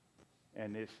collapsed,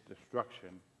 and its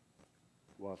destruction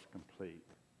was complete."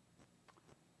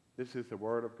 This is the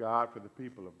word of God for the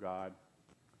people of God.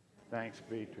 Thanks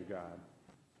be to God.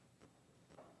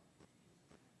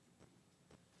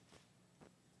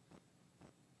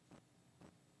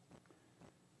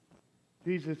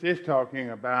 Jesus is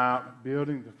talking about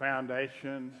building the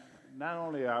foundation, not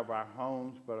only of our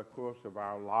homes, but of course of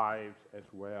our lives as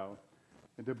well,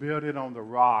 and to build it on the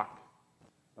rock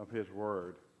of his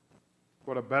word.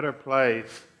 What a better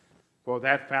place for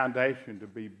that foundation to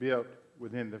be built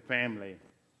within the family.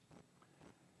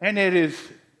 And it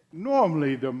is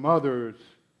normally the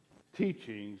mother's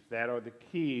teachings that are the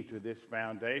key to this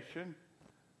foundation,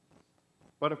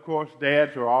 but of course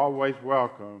dads are always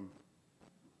welcome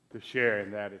to share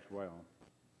in that as well.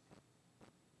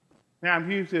 Now,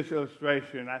 I've used this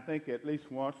illustration, I think, at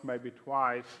least once, maybe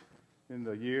twice in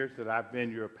the years that I've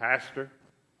been your pastor.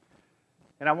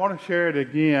 And I want to share it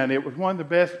again. It was one of the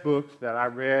best books that I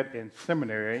read in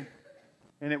seminary,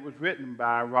 and it was written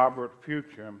by Robert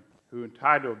Fucham, who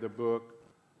entitled the book,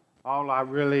 "All I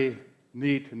Really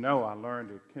Need to Know I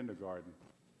Learned at Kindergarten."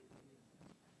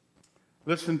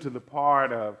 Listen to the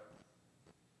part of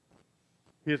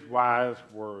his wise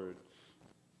words.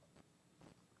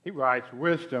 He writes,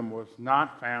 "Wisdom was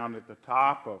not found at the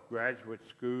top of the graduate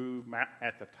school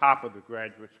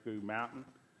mountain,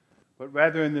 but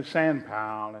rather in the sand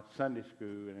pile at Sunday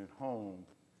school and at home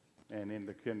and in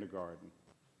the kindergarten.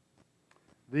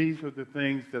 These are the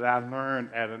things that I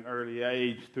learned at an early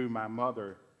age through my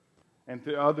mother and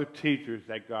through other teachers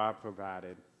that God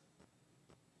provided.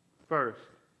 First,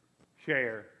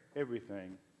 share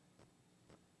everything.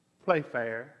 Play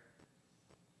fair.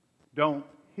 Don't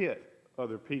hit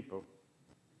other people."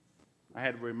 I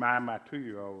had to remind my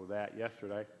 2-year-old of that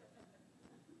yesterday.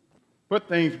 Put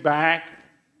things back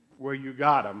where you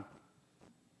got them.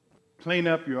 Clean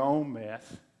up your own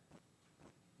mess.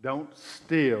 Don't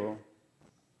steal.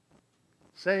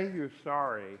 Say you're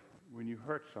sorry when you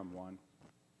hurt someone.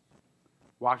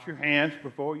 Wash your hands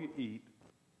before you eat.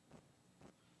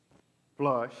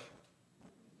 Flush.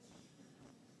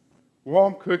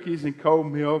 Warm cookies and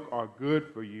cold milk are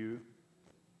good for you.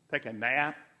 Take a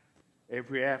nap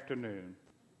every afternoon.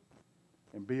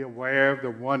 And be aware of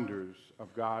the wonders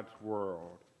of God's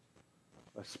world,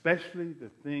 especially the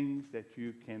things that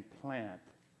you can plant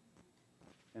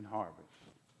and harvest.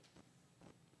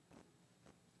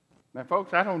 Now,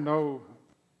 folks, I don't know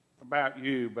about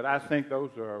you, but I think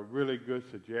those are really good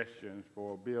suggestions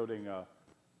for building a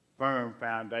firm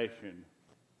foundation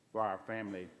for our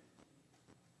family.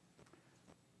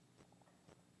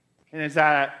 And as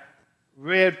I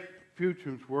read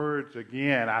Fucham's words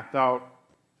again, I thought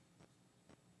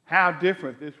how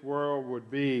different this world would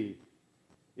be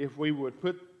if we would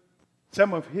put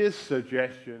some of his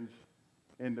suggestions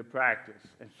into practice,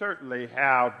 and certainly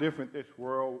how different this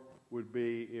world would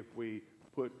be if we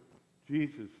put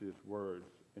Jesus' words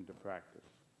into practice.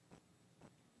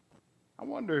 I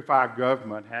wonder if our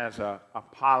government has a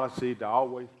policy to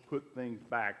always put things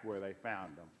back where they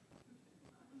found them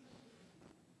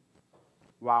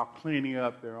while cleaning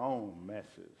up their own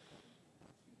messes.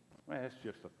 Well, that's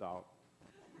just a thought.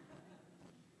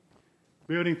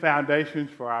 Building foundations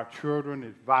for our children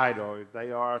is vital if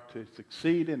they are to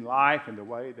succeed in life in the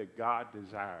way that God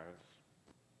desires.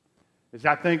 As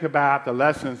I think about the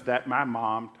lessons that my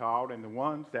mom taught and the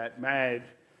ones that Madge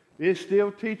is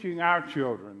still teaching our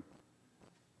children,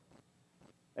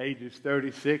 ages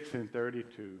 36 and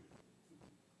 32.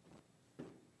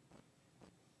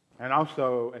 And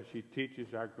also as she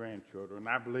teaches our grandchildren,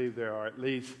 I believe there are at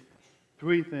least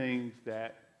 3 things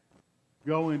that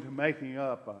go into making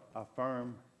up a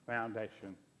firm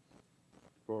foundation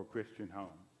for a Christian home.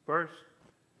 First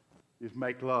is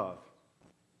make love.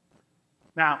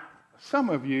 Now, some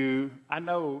of you, I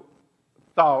know,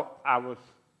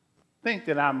 think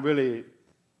that I'm really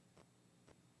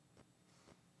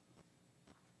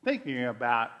thinking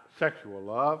about sexual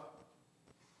love,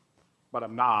 but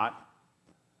I'm not.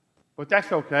 But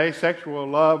that's okay. Sexual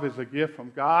love is a gift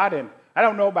from God, and I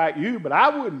don't know about you, but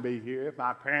I wouldn't be here if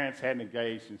my parents hadn't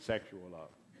engaged in sexual love.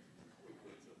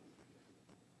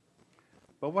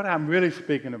 But what I'm really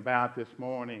speaking about this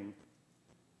morning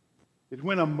is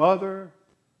when a mother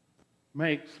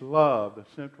makes love the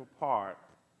central part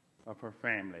of her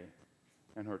family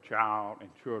and her child and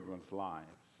children's lives.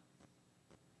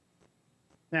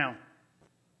 Now,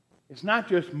 it's not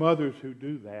just mothers who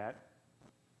do that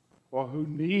or who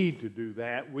need to do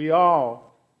that. We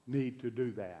all need to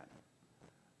do that.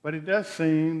 But it does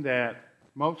seem that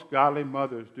most godly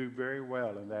mothers do very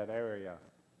well in that area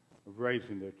of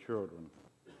raising their children.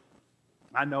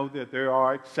 I know that there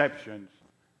are exceptions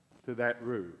to that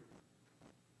rule.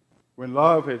 When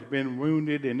love has been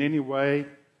wounded in any way,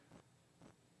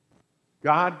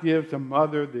 God gives a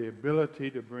mother the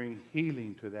ability to bring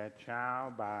healing to that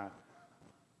child by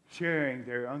sharing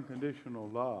their unconditional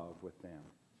love with them.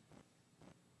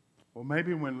 Or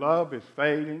maybe when love is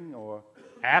fading or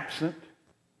absent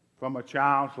from a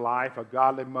child's life, a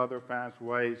godly mother finds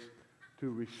ways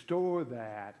to restore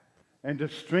that and to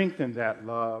strengthen that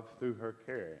love through her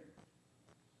caring.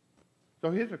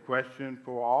 So here's a question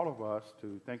for all of us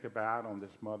to think about on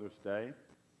this Mother's Day.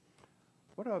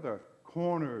 What are the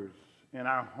corners in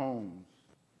our homes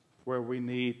where we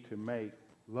need to make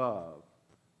love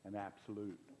an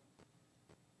absolute?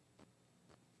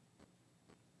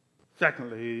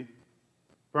 Secondly,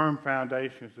 firm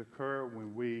foundations occur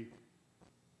when we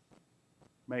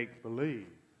make believe.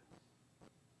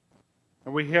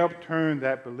 And we help turn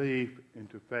that belief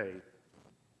into faith.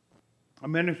 A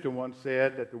minister once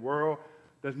said that the world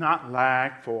does not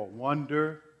lack for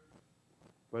wonder,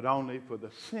 but only for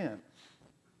the sense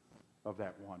of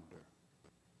that wonder.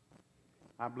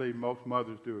 I believe most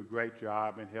mothers do a great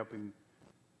job in helping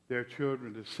their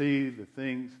children to see the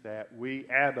things that we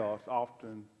adults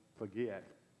often forget.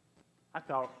 I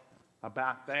thought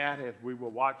about that as we were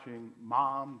watching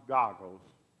Mom Goggles.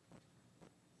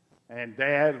 And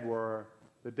the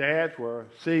dads were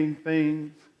seeing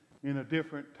things in a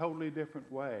totally different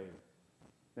way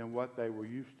than what they were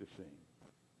used to seeing.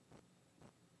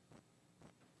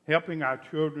 Helping our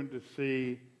children to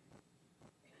see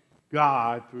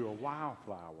God through a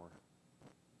wildflower,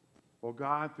 or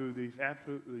God through these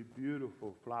absolutely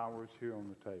beautiful flowers here on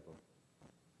the table.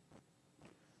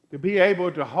 To be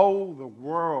able to hold the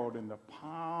world in the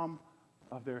palm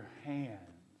of their hands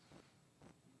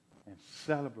and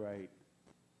celebrate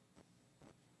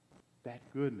that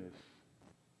goodness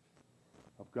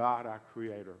of God, our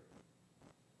Creator.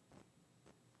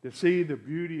 To see the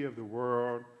beauty of the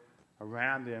world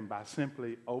around them by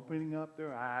simply opening up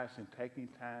their eyes and taking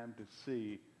time to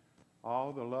see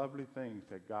all the lovely things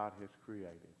that God has created.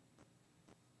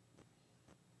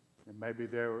 And maybe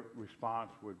their response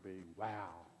would be, wow.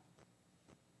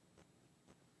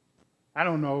 I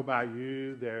don't know about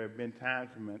you. There have been times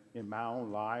in my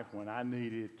own life when I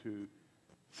needed to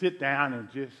sit down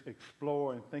and just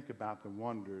explore and think about the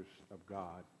wonders of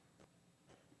God.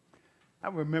 I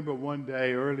remember one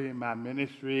day early in my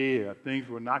ministry, things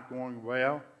were not going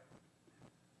well.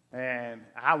 And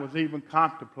I was even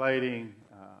contemplating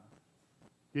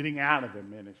getting out of the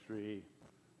ministry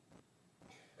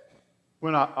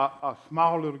when a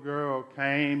small little girl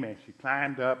came and she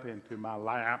climbed up into my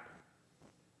lap.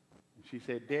 And she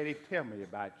said, "Daddy, tell me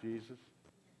about Jesus.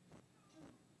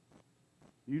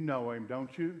 You know him,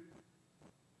 don't you?"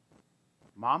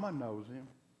 "Mama knows him."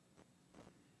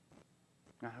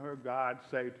 I heard God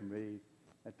say to me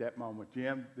at that moment,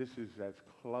 Jim, this is as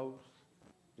close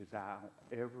as I'll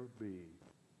ever be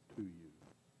to you.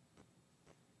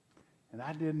 And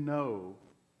I didn't know,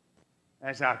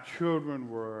 as our children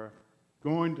were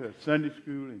going to Sunday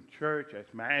school and church, as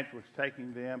Madge was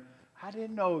taking them, I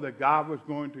didn't know that God was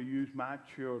going to use my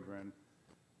children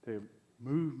to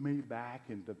move me back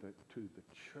to the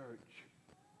church.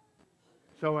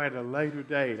 So at a later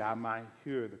date, I might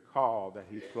hear the call that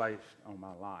he placed on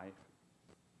my life.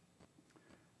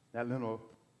 That little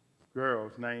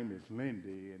girl's name is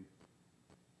Lindy, and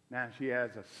now she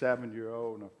has a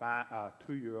 7-year-old and a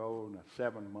 2-year-old and a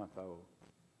 7-month-old.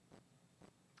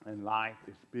 And life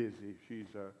is busy.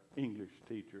 She's an English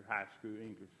teacher, high school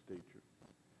English teacher.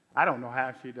 I don't know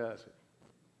how she does it.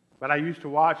 But I used to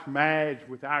watch Madge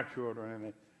with our children,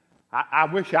 and I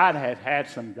wish I'd had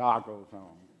some goggles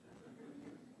on.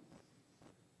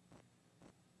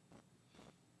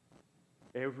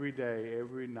 Every day,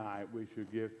 every night, we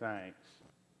should give thanks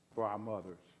for our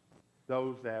mothers,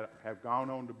 those that have gone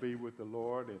on to be with the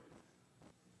Lord, and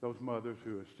those mothers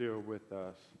who are still with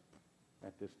us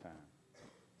at this time.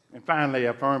 And finally,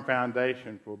 a firm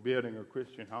foundation for building a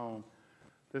Christian home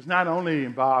does not only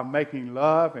involve making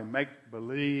love and make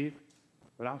believe,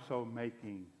 but also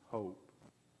making hope.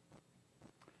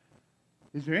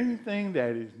 Is there anything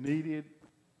that is needed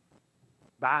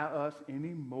by us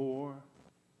any more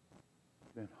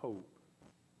than hope?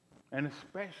 And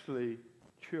especially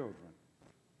children.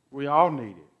 We all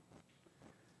need it.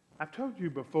 I've told you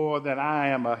before that I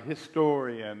am a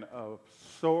historian of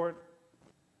sort,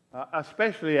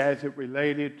 especially as it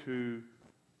related to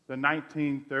the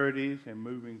 1930s and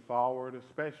moving forward,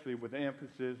 especially with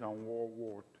emphasis on World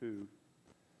War II.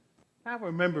 I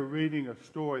remember reading a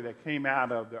story that came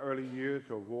out of the early years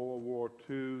of World War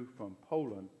II from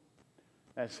Poland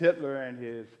as Hitler and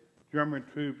his German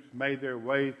troops made their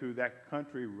way through that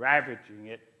country, ravaging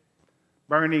it,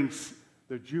 burning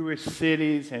the Jewish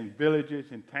cities and villages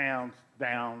and towns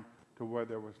down to where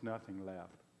there was nothing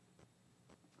left.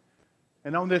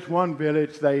 And on this one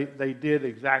village, they did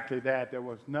exactly that. There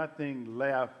was nothing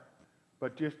left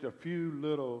but just a few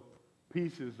little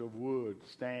pieces of wood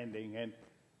standing. And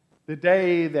the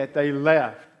day that they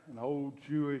left, an old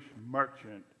Jewish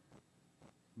merchant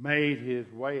made his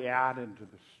way out into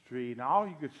the street, and all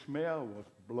you could smell was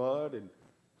blood and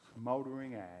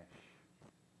smoldering ash.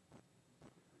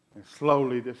 And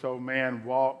slowly this old man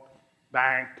walked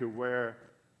back to where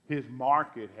his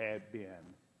market had been.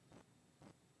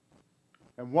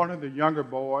 And one of the younger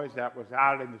boys that was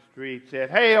out in the street said,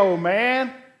 "Hey, old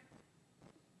man,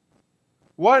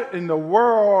 what in the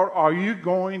world are you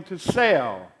going to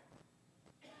sell?"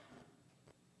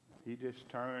 He just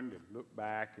turned and looked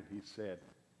back and he said,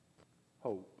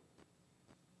 "Hope.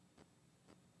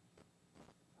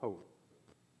 Hope."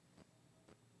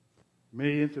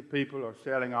 Millions of people are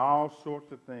selling all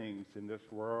sorts of things in this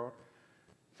world,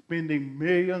 spending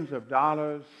millions of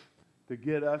dollars to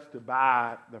get us to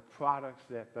buy the products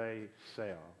that they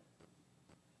sell.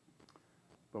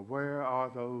 But where are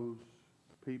those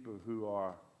people who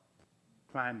are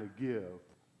trying to give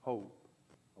hope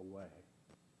away?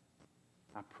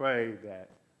 I pray that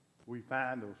we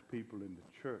find those people in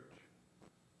the church.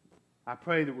 I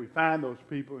pray that we find those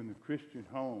people in the Christian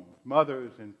homes,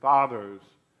 mothers and fathers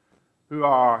who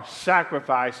are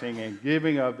sacrificing and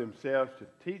giving of themselves to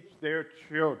teach their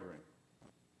children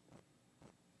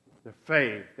the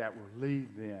faith that will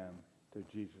lead them to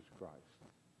Jesus Christ.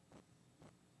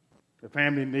 The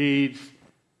family needs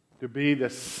to be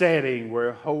the setting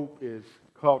where hope is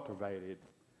cultivated,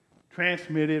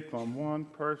 transmitted from one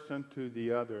person to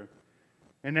the other.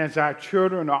 And as our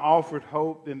children are offered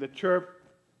hope, then the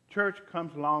church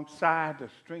comes alongside to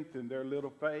strengthen their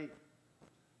little faith.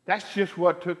 That's just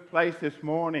what took place this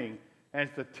morning as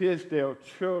the Tisdale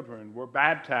children were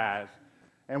baptized.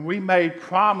 And we made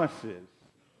promises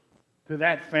to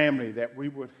that family that we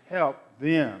would help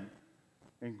them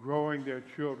in growing their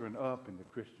children up in the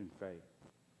Christian faith,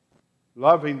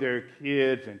 loving their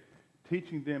kids and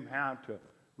teaching them how to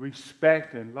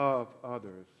respect and love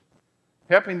others,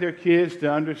 helping their kids to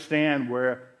understand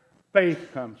where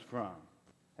faith comes from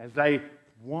as they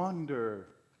wonder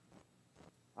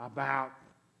about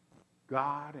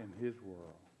God and His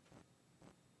world,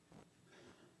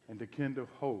 and to kindle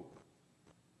hope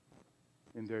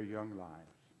in their young lives.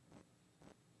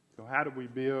 So how do we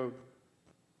build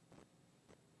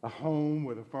a home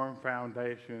with a firm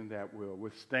foundation that will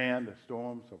withstand the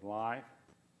storms of life?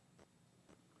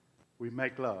 We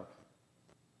make love.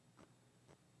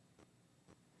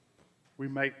 We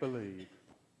make believe.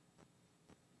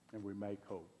 And we make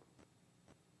hope.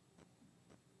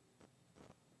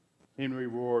 Henry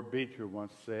Ward Beecher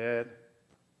once said,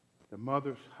 "The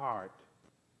mother's heart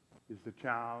is the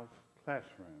child's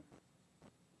classroom."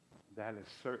 That is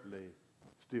certainly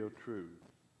still true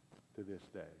to this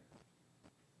day.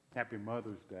 Happy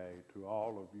Mother's Day to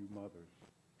all of you mothers.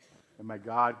 And may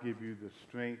God give you the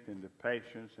strength and the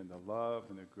patience and the love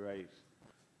and the grace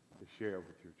to share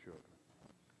with your children.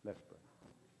 Let's pray.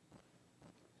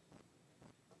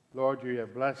 Lord, you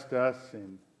have blessed us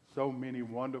in so many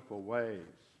wonderful ways.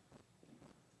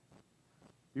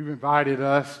 You've invited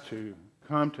us to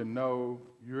come to know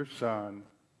your Son,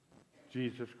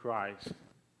 Jesus Christ.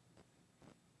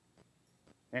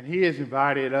 And he has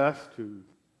invited us to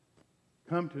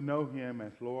come to know him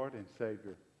as Lord and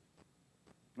Savior.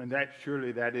 And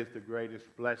surely that is the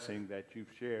greatest blessing that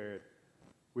you've shared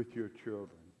with your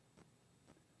children.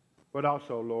 But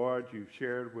also, Lord, you've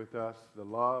shared with us the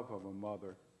love of a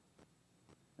mother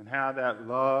and how that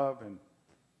love and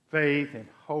faith and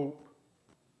hope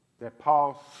that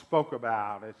Paul spoke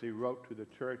about as he wrote to the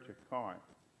church at Corinth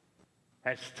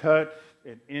has touched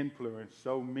and influenced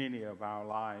so many of our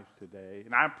lives today.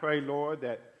 And I pray, Lord,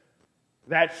 that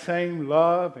that same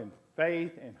love and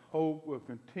faith and hope will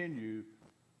continue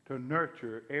to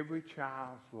nurture every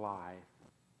child's life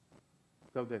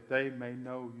so that they may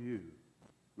know you,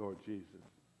 Lord Jesus,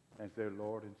 as their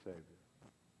Lord and Savior.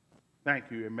 Thank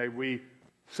you, and may we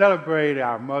celebrate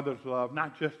our mother's love,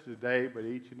 not just today, but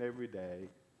each and every day,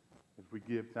 as we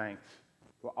give thanks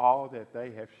for all that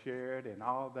they have shared and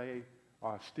all they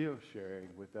are still sharing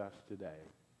with us today.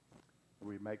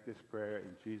 We make this prayer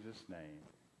in Jesus' name.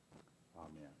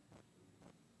 Amen.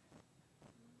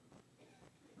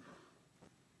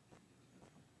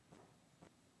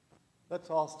 Let's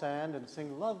all stand and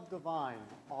sing Love Divine,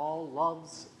 All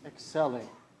Loves Excelling,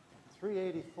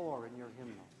 384 in your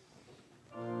hymnal.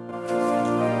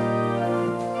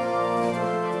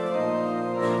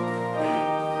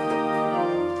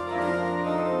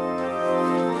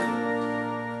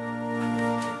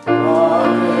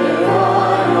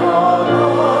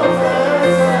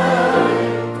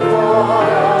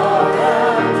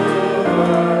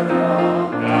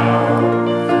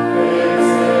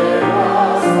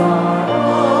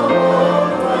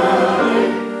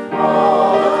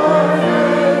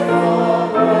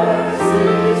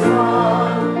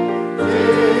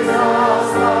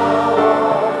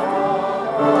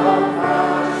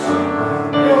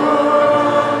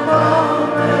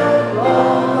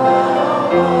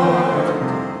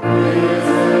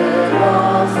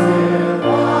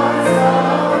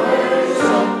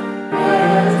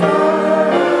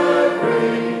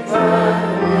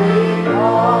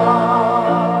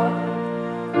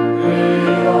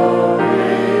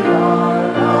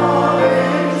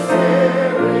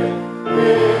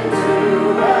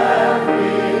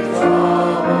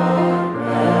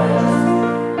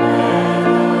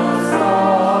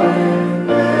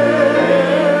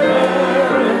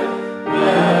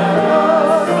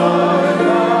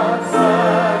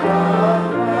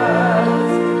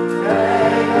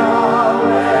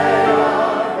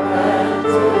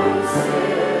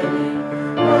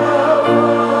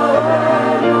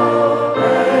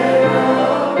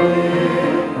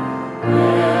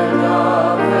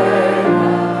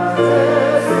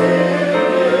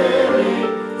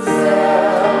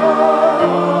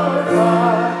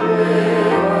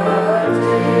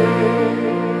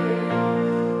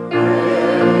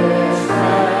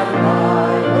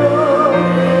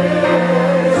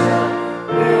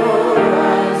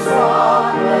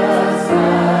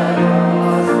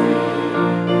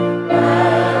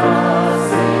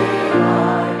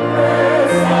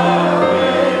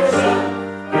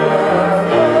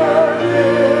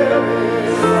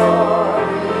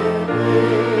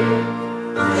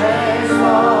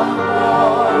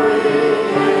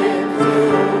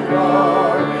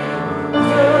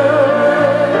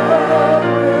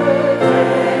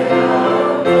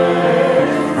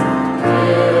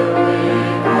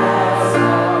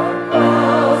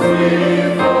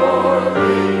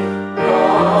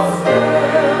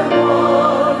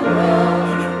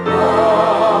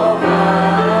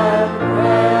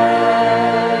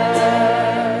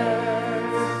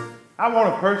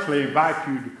 Personally invite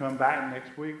you to come back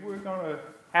next week. We're going to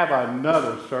have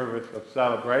another service of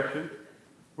celebration.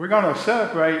 We're going to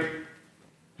celebrate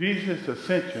Jesus'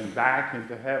 ascension back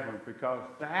into heaven, because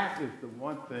that is the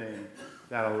one thing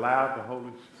that allowed the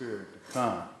Holy Spirit to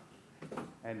come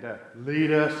and to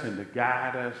lead us and to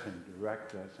guide us and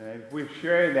direct us. And as we're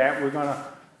sharing that, we're going to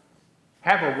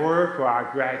have a word for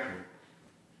our graduates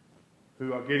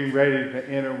who are getting ready to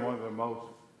enter one of the most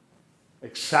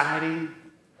exciting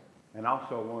and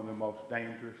also one of the most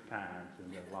dangerous times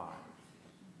in their lives.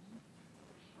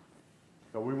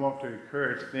 So we want to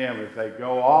encourage them as they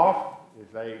go off, as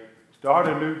they start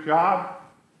a new job,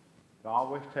 to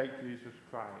always take Jesus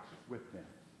Christ with them.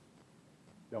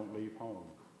 Don't leave home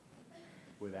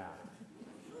without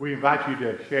it. We invite you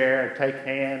to share and take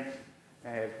hands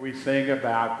as we sing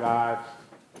about God's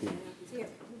peace.